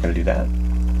 Nope, we're not going to do that.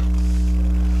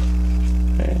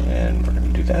 And we're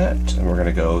going to do that, and we're going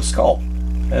to go Skull.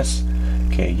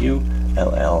 S-K-U-L-L.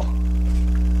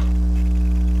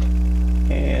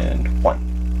 And 1.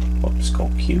 Whoops,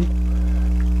 Skull Q.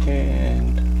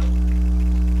 And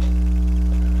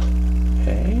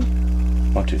A.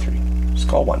 1, 2, 3.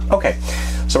 Skull 1. Okay,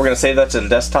 so we're going to save that to the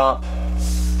desktop.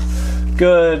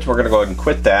 Good. We're going to go ahead and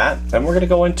quit that, and we're going to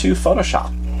go into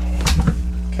Photoshop.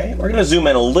 Okay, we're going to zoom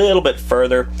in a little bit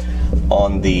further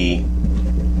on the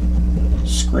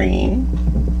screen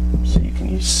so you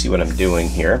can see what I'm doing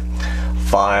here.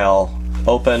 File,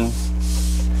 Open,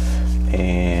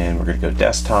 and we're going to go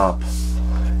Desktop,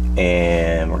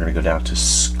 and we're going to go down to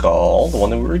Skull, the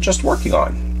one that we were just working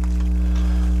on.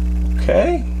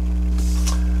 Okay.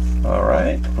 All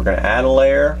right, we're going to add a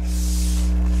layer,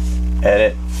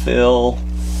 Edit, Fill,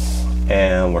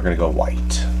 and we're going to go white.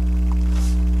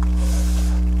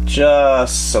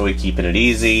 Just so we keep it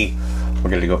easy, we're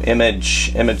going to go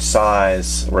image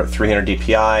size. We're at 300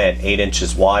 dpi at 8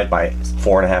 inches wide by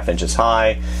 4.5 inches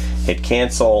high. Hit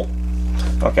cancel.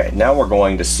 Okay, now we're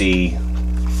going to see.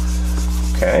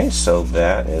 Okay, so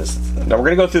that is. Now we're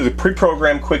going to go through the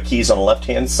pre-programmed quick keys on the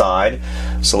left-hand side.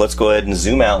 So let's go ahead and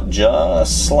zoom out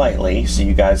just slightly so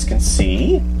you guys can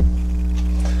see.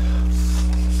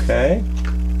 Okay.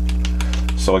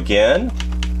 So again,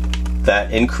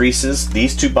 that increases,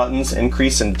 these two buttons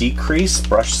increase and decrease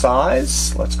brush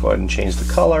size. Let's go ahead and change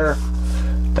the color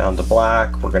down to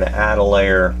black. We're going to add a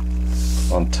layer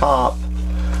on top.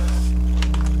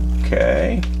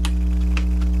 Okay.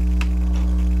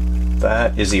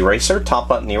 That is eraser, top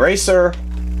button eraser.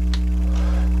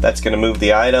 That's going to move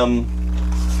the item.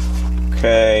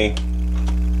 Okay.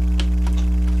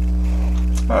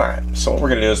 Alright, so what we're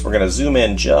going to do is we're going to zoom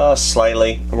in just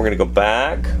slightly, and we're going to go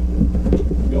back.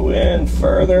 Go in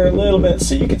further a little bit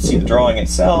so you can see the drawing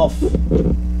itself.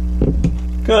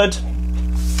 Good.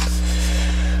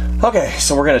 Okay,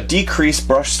 so we're going to decrease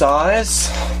brush size.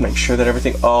 Make sure that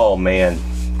everything. Oh man.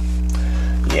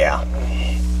 Yeah.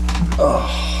 Oh,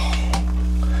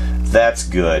 that's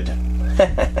good.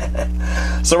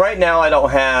 So right now I don't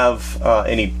have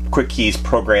any quick keys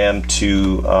programmed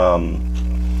to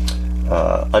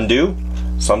undo.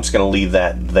 So I'm just going to leave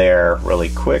that there really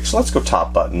quick. So let's go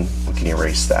top button. We can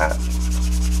erase that.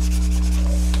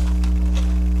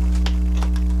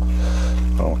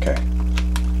 Okay.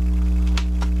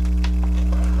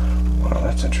 Wow,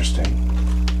 that's interesting.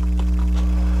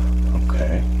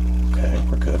 Okay. Okay,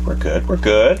 we're good, we're good, we're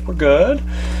good, we're good.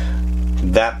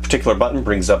 That particular button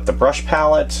brings up the brush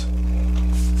palette.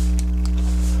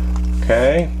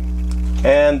 Okay.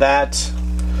 And that's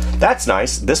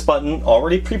nice. This button,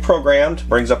 already pre-programmed,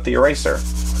 brings up the eraser.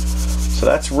 So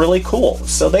that's really cool.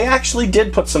 So they actually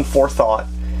did put some forethought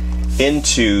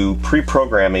into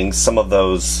pre-programming some of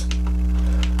those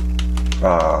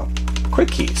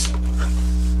quick keys.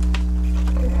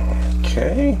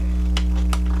 Okay.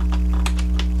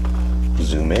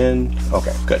 Zoom in.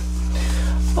 Okay, good.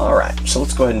 All right, so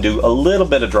let's go ahead and do a little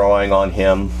bit of drawing on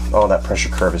him. Oh, that pressure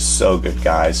curve is so good,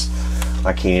 guys.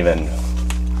 I can't even.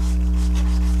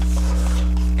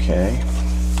 Okay.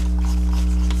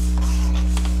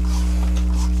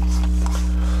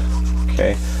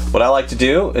 Okay. What I like to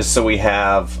do is, so we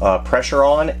have pressure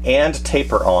on and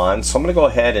taper on. So I'm going to go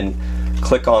ahead and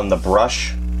click on the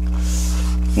brush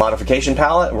modification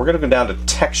palette, and we're going to go down to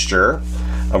texture,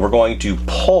 and we're going to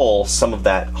pull some of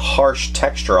that harsh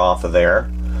texture off of there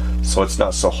so it's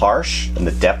not so harsh in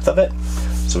the depth of it.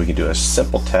 So we can do a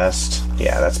simple test.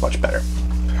 Yeah, that's much better.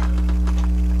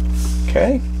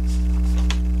 Okay.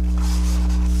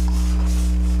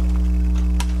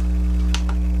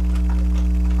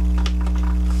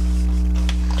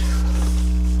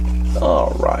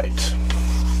 All right.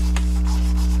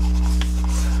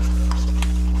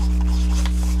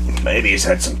 maybe he's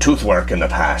had some tooth work in the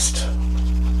past.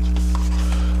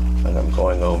 And I'm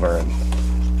going over and...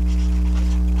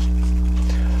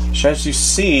 So as you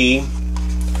see,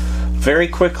 very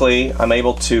quickly I'm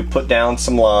able to put down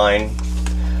some line,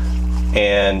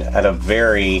 and at a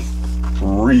very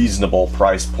reasonable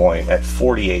price point at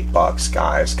 48 bucks,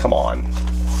 guys. Come on.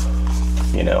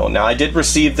 You know, now I did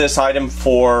receive this item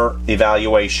for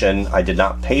evaluation. I did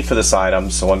not pay for this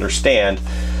item, so understand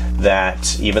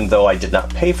that even though I did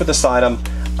not pay for this item,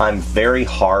 I'm very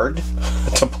hard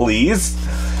to please,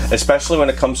 especially when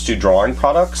it comes to drawing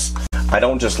products. I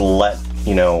don't just let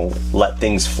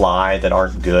things fly that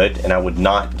aren't good, and I would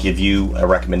not give you a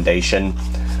recommendation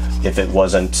if it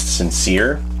wasn't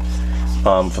sincere.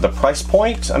 For the price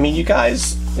point, I mean, you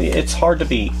guys, it's hard to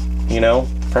beat. You know,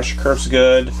 pressure curve's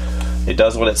good. It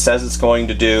does what it says it's going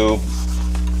to do.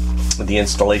 The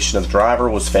installation of the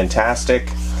driver was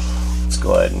fantastic. Let's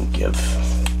go ahead and give...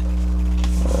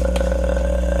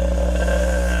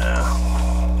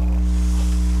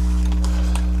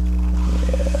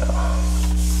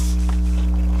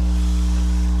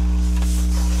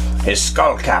 His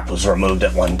skull cap was removed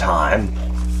at one time.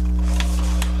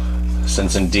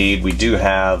 Since indeed we do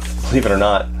have, believe it or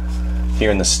not,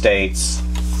 here in the States,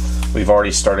 we've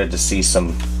already started to see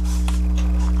some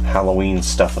Halloween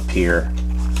stuff appear.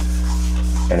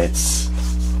 And it's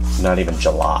not even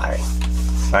July.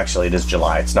 Actually, it is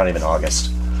July. It's not even August.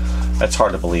 That's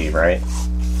hard to believe, right?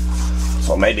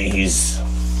 So maybe he's...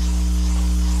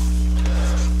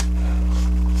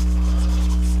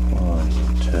 1,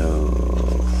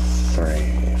 2,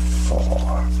 3,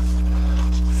 4,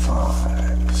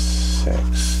 5,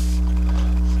 6,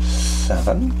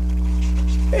 7,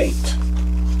 8.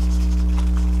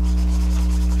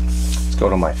 Let's go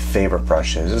to my favorite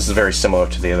brushes. This is very similar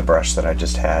to the other brush that I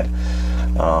just had.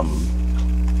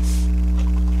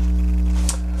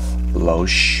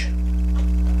 Loish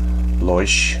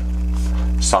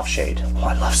Soft Shade. Oh,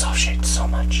 I love Soft Shade so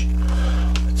much.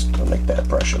 Let's go make that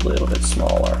brush a little bit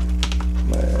smaller.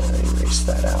 Erase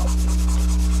that out.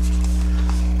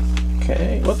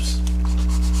 Okay, whoops.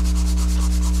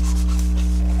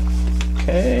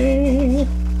 Okay.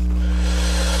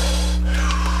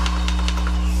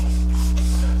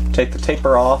 Take the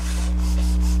taper off.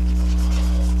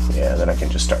 Yeah, then I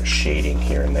can just start shading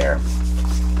here and there.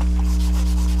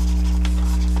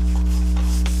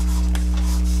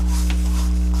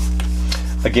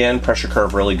 Again, pressure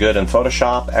curve really good in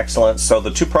Photoshop, excellent. So the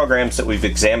two programs that we've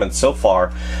examined so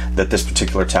far that this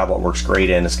particular tablet works great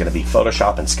in is going to be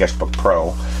Photoshop and Sketchbook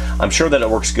Pro. I'm sure that it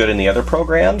works good in the other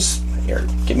programs. Here,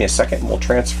 give me a second and we'll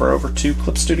transfer over to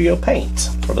Clip Studio Paint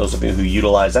for those of you who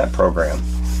utilize that program.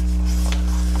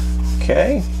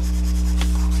 Okay.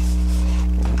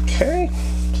 Okay,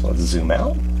 so let's zoom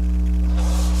out.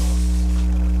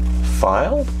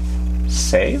 File,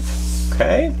 save,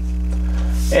 okay.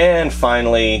 And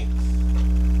finally,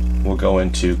 we'll go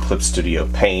into Clip Studio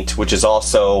Paint, which is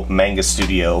also Manga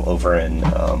Studio over in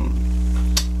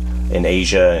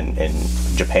Asia and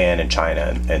Japan and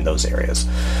China and those areas.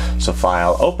 So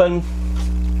File, Open,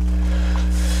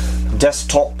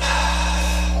 Desktop.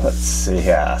 Let's see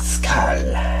here,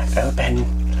 Skull, Open.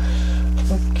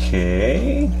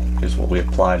 Okay, here's what we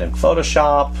applied in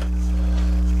Photoshop.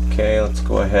 Okay, let's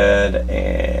go ahead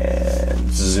and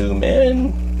zoom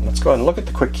in. Let's go ahead and look at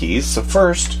the quick keys. So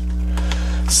first,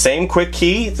 same quick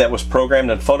key that was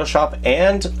programmed in Photoshop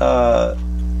and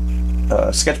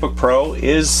Sketchbook Pro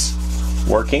is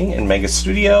working in Manga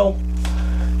Studio.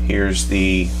 Here's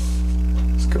the,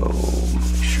 let's go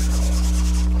make sure,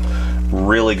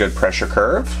 really good pressure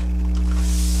curve.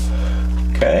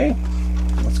 Okay,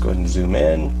 let's go ahead and zoom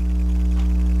in.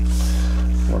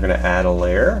 We're going to add a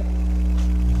layer.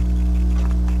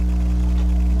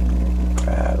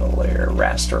 Add a layer,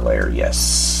 raster layer,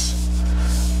 yes.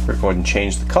 We're going to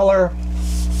change the color.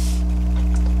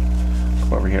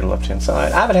 Come over here to the left-hand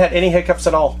side. I haven't had any hiccups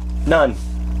at all, none.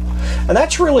 And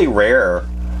that's really rare.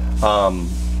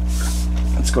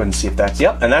 Let's go ahead and see if that's,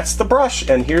 yep, and that's the brush.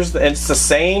 And here's the, it's the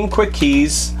same quick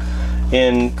keys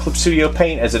in Clip Studio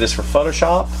Paint as it is for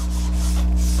Photoshop.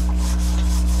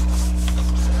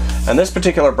 And this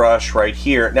particular brush right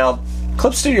here, now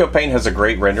Clip Studio Paint has a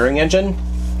great rendering engine.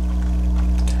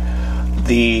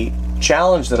 The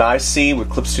challenge that I see with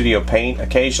Clip Studio Paint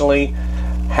occasionally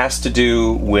has to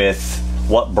do with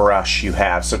what brush you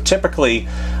have. So typically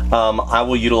I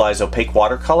will utilize opaque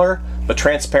watercolor, but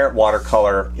transparent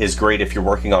watercolor is great if you're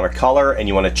working on a color and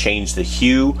you want to change the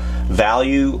hue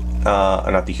value,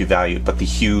 not the hue value, but the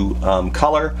hue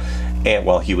color, and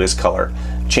well, hue is color,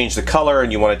 change the color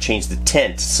and you want to change the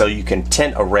tint. So you can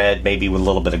tint a red maybe with a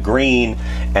little bit of green,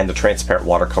 and the transparent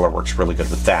watercolor works really good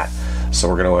with that. So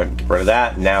we're going to go ahead and get rid of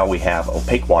that. Now we have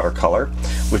opaque watercolor,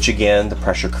 which again, the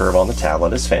pressure curve on the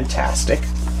tablet is fantastic.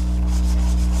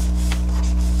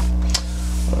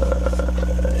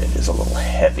 It is a little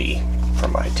heavy for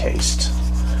my taste.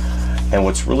 And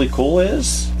what's really cool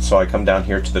is, so I come down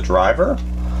here to the driver,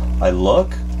 I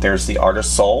look, there's the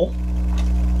Artisul.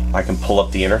 I can pull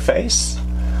up the interface.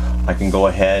 I can go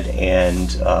ahead and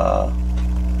the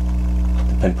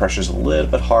pen pressure's a little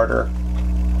bit harder,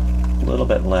 a little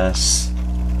bit less.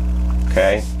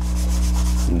 Okay,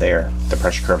 and there, the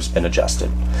pressure curve's been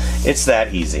adjusted. It's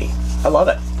that easy. I love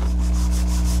it.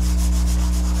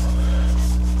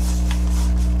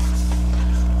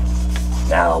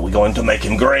 Now we're going to make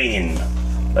him green.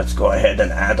 Let's go ahead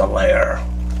and add a layer.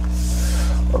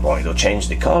 We're going to change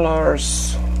the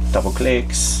colors. Double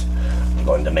clicks. I'm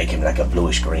going to make him like a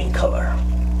bluish green color.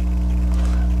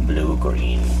 Blue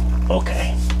green.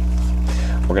 Okay.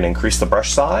 We're going to increase the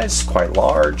brush size, quite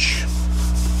large.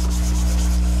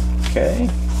 Okay.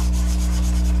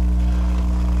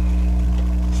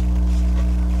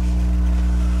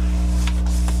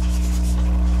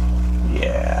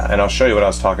 Yeah, and I'll show you what I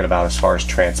was talking about as far as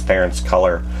transparency,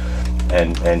 color,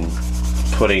 and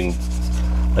putting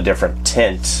a different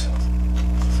tint.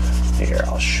 Here,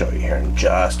 I'll show you here in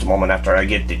just a moment after I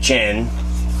get the chin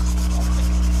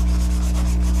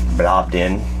blobbed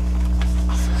in.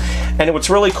 And what's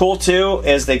really cool too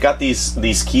is they've got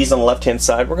these keys on the left hand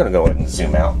side. We're going to go ahead and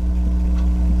zoom out.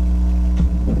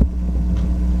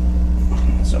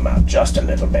 Zoom out just a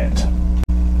little bit.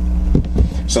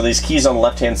 So these keys on the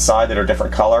left hand side that are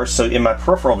different colors. So in my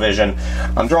peripheral vision,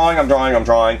 I'm drawing.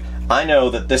 I know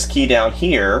that this key down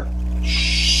here,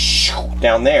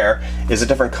 down there, is a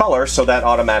different color, so that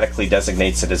automatically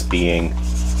designates it as being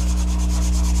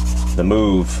the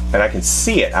move, and I can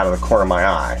see it out of the corner of my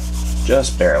eye,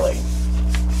 just barely.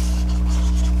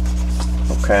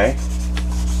 Okay.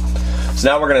 So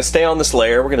now we're going to stay on this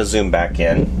layer. We're going to zoom back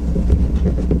in.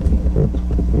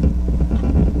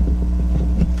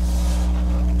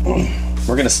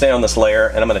 We're going to stay on this layer,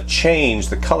 and I'm going to change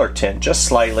the color tint just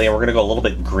slightly, and we're going to go a little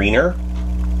bit greener.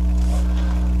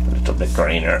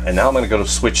 And now I'm going to go to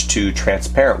switch to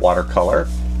transparent watercolor.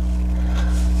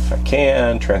 If I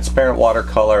can, transparent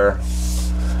watercolor,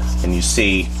 and you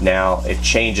see now it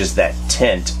changes that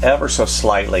tint ever so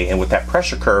slightly, and with that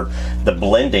pressure curve, the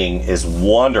blending is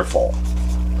wonderful.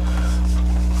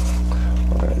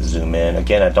 I'm going to zoom in.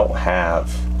 Again, I don't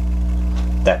have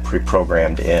that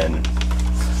pre-programmed in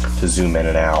to zoom in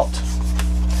and out,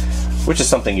 which is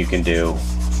something you can do.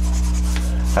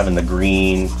 Having the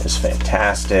green is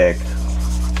fantastic.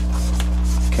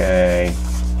 Okay,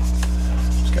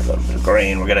 just got a little bit of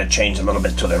green. We're gonna change a little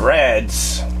bit to the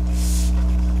reds.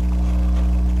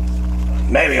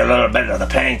 Maybe a little bit of the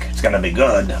pink. It's gonna be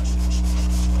good.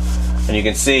 And you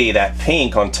can see that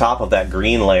pink on top of that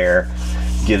green layer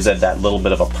gives it that little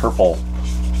bit of a purple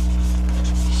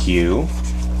hue.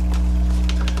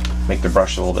 Make the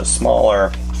brush a little bit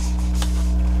smaller.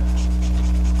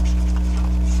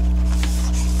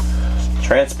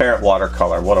 Transparent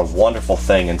watercolor, what a wonderful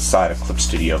thing inside of Clip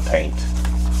Studio Paint.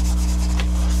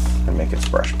 And make its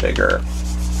brush bigger.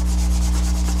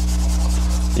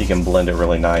 You can blend it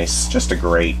really nice. Just a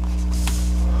great.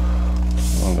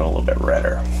 I'll go a little bit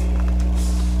redder.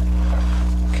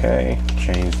 Okay,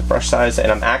 change the brush size,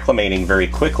 and I'm acclimating very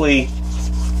quickly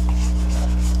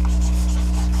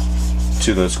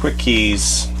to those quick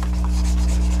keys,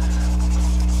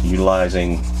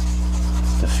 utilizing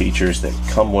the features that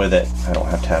come with it. I don't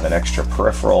have to have an extra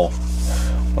peripheral.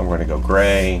 I'm going to go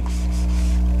gray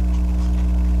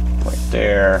right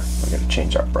there. We're going to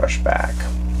change our brush back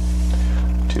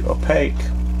to opaque.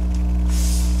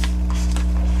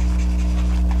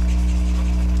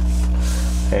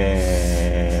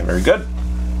 And very good.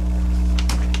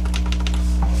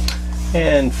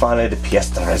 And finally, the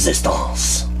pièce de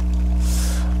résistance.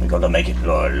 We're going to make it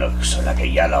look like a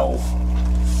yellow.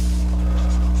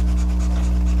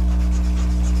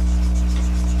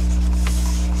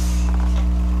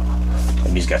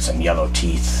 Maybe he's got some yellow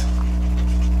teeth.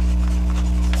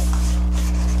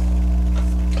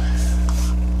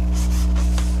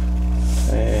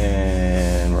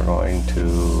 And we're going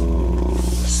to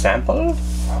sample.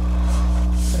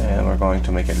 And we're going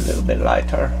to make it a little bit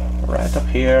lighter right up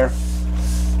here.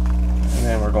 And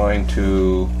then we're going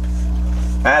to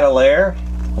add a layer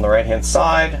on the right hand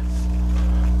side.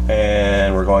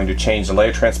 And we're going to change the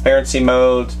layer transparency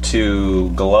mode to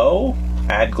glow.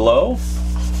 Add glow.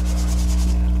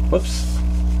 Whoops.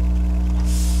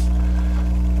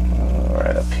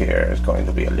 Right up here is going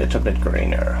to be a little bit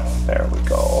greener. There we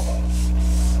go.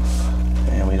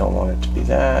 And we don't want it to be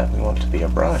that. We want it to be a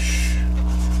brush.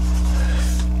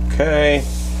 Okay.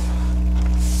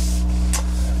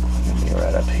 Maybe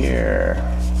right up here.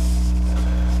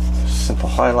 Simple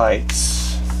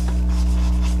highlights.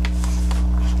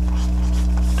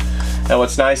 Now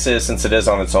what's nice is, since it is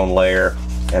on its own layer,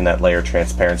 and that layer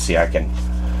transparency I'm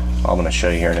going to show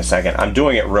you here in a second. I'm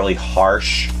doing it really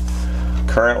harsh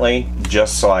currently,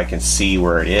 just so I can see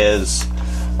where it is.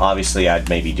 Obviously, I'd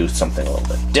maybe do something a little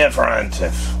bit different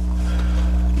if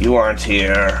you aren't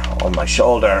here on my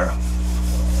shoulder.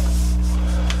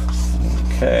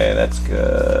 Okay, that's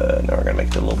good. Now we're going to make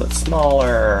it a little bit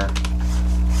smaller.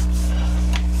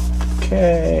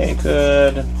 Okay,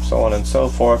 good. So on and so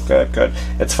forth. Good, good.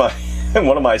 It's funny.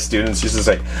 One of my students used to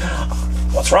say,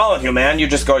 "What's wrong with you, man? You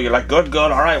just go, you're like, good, good,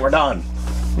 all right, we're done."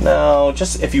 No,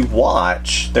 just if you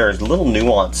watch, there's little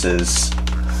nuances,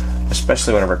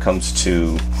 especially whenever it comes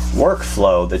to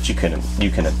workflow, that you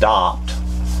can adopt.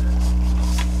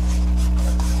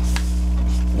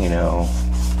 You know,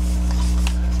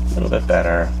 a little bit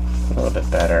better,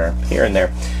 here and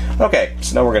there. Okay,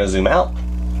 so now we're going to zoom out.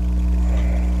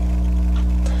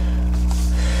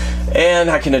 And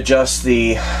I can adjust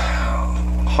the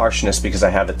harshness because I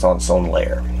have it on its own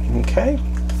layer. Okay?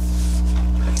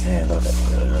 And a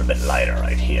little bit lighter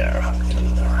right here.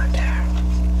 Right there.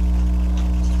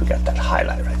 We got that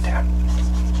highlight right there.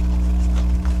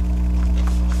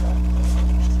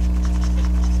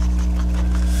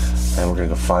 And we're gonna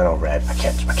go final red. I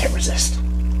can't resist.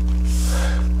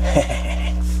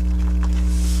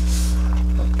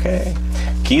 Okay.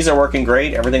 Keys are working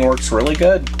great. Everything works really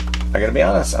good. I gotta be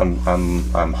honest.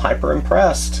 I'm hyper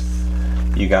impressed.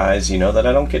 You guys, you know that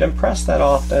I don't get impressed that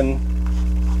often.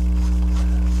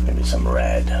 Maybe some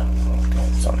red. Okay,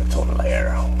 it's on its own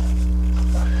layer.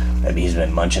 Maybe he's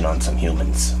been munching on some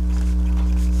humans.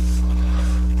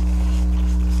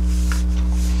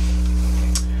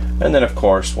 And then of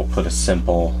course we'll put a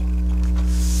simple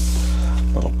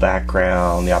little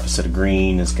background. The opposite of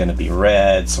green is going to be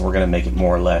red, so we're going to make it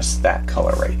more or less that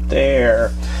color right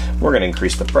there. We're going to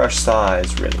increase the brush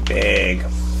size really big.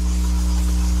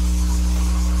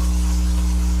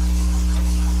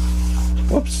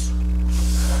 Whoops.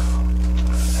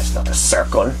 That's not a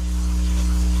circle.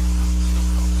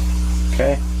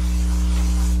 Okay.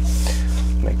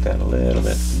 Make that a little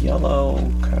bit yellow,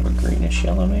 kind of a greenish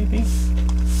yellow maybe.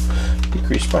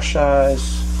 Decrease brush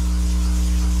size.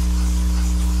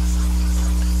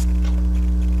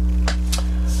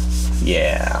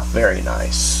 Yeah, very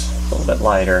nice. A little bit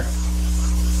lighter.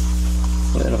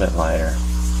 A little bit lighter.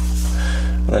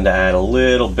 And then to add a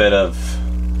little bit of,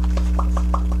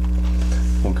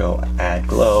 we'll go add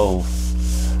glow,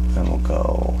 and we'll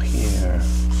go here.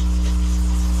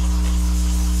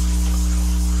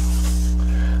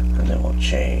 And then we'll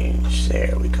change.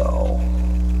 There we go.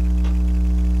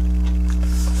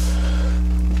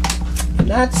 And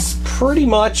that's pretty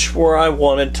much where I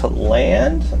wanted to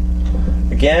land.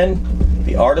 Again,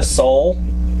 the Artisul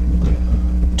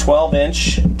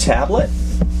 12-inch tablet.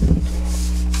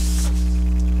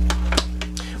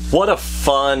 What a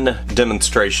fun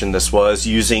demonstration this was,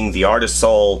 using the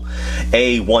Artisul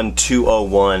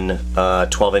A1201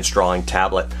 12-inch drawing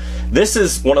tablet. This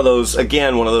is one of those,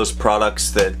 again, one of those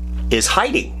products that is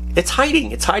hiding. It's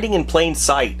hiding in plain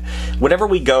sight. Whenever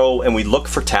we go and we look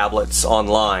for tablets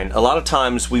online, a lot of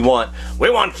times we want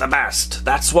the best.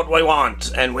 That's what we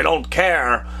want, and we don't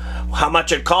care how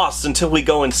much it costs until we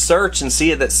go and search and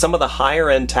see that some of the higher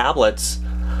end tablets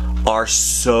are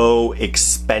so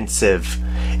expensive.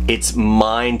 It's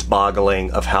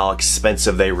mind-boggling of how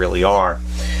expensive they really are.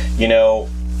 You know,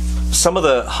 some of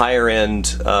the higher end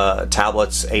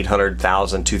tablets, $800,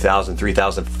 $1,000, $2,000,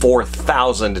 $3,000,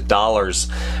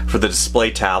 $4,000 for the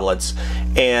display tablets,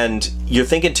 and you're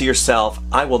thinking to yourself,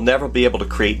 I will never be able to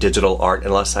create digital art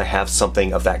unless I have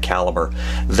something of that caliber.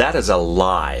 That is a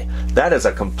lie. That is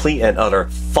a complete and utter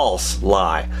false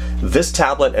lie. This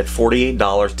tablet at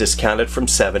 $48, discounted from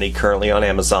 $70 currently on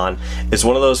Amazon, is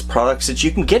one of those products that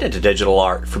you can get into digital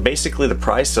art for basically the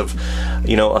price of,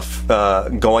 you know,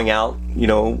 going out, you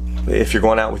know, if you're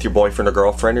going out with your boyfriend or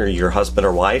girlfriend or your husband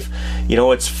or wife, you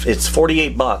know, it's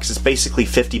 $48. It's basically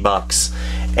 $50.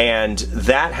 And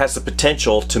that has the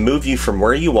potential to move you from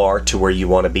where you are to where you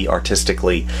want to be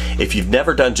artistically. If you've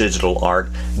never done digital art,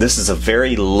 this is a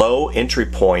very low entry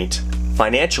point,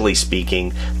 financially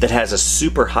speaking, that has a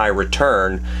super high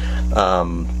return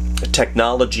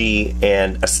technology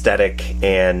and aesthetic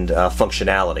and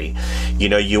functionality. You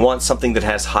know, you want something that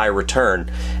has high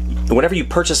return. Whenever you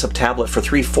purchase a tablet for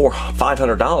 $300, $400,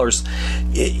 $500,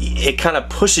 it kind of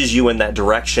pushes you in that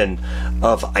direction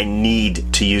of, I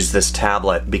need to use this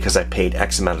tablet because I paid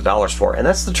X amount of dollars for it. And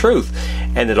that's the truth.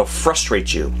 And it'll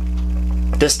frustrate you.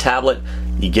 This tablet,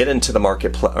 you get into the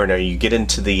marketplace, or no, you get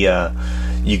into the,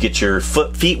 you get your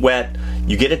feet wet,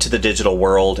 you get into the digital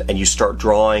world, and you start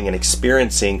drawing and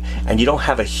experiencing, and you don't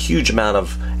have a huge amount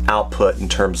of output in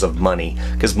terms of money.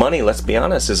 Because money, let's be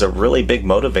honest, is a really big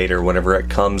motivator whenever it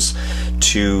comes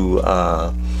to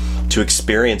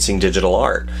experiencing digital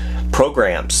art.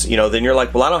 Programs, you know, then you're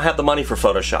like, well, I don't have the money for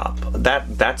Photoshop.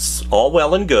 That's all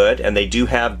well and good, and they do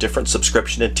have different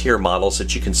subscription and tier models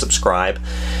that you can subscribe,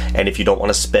 and if you don't want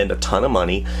to spend a ton of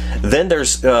money, then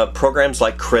there's programs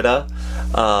like Krita,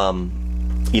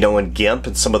 you know, and GIMP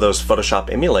and some of those Photoshop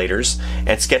emulators,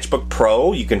 and Sketchbook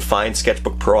Pro. You can find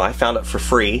Sketchbook Pro. I found it for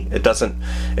free. It doesn't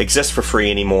exist for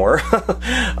free anymore.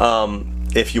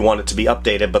 If you want it to be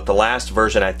updated, but the last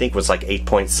version I think was like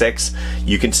 8.6.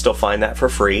 You can still find that for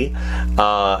free.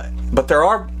 But there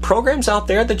are programs out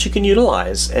there that you can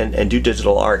utilize and do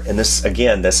digital art. And this,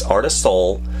 again, this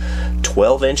Artisul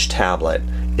 12-inch tablet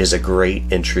is a great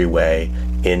entryway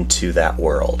into that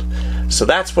world. So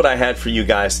that's what I had for you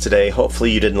guys today.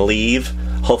 Hopefully you didn't leave.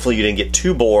 Hopefully you didn't get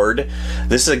too bored.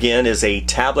 This again is a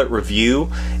tablet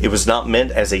review. It was not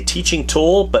meant as a teaching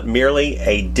tool, but merely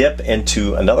a dip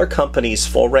into another company's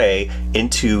foray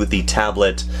into the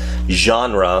tablet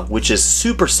genre, which is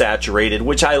super saturated,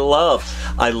 which I love.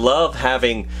 I love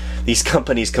having these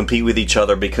companies compete with each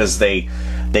other because they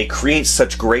create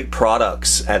such great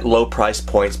products at low price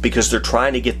points because they're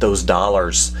trying to get those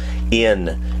dollars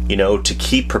in, you know, to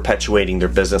keep perpetuating their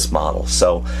business model.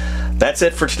 So that's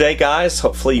it for today, guys.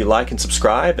 Hopefully you like and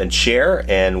subscribe and share,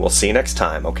 and we'll see you next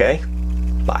time, okay?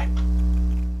 Bye.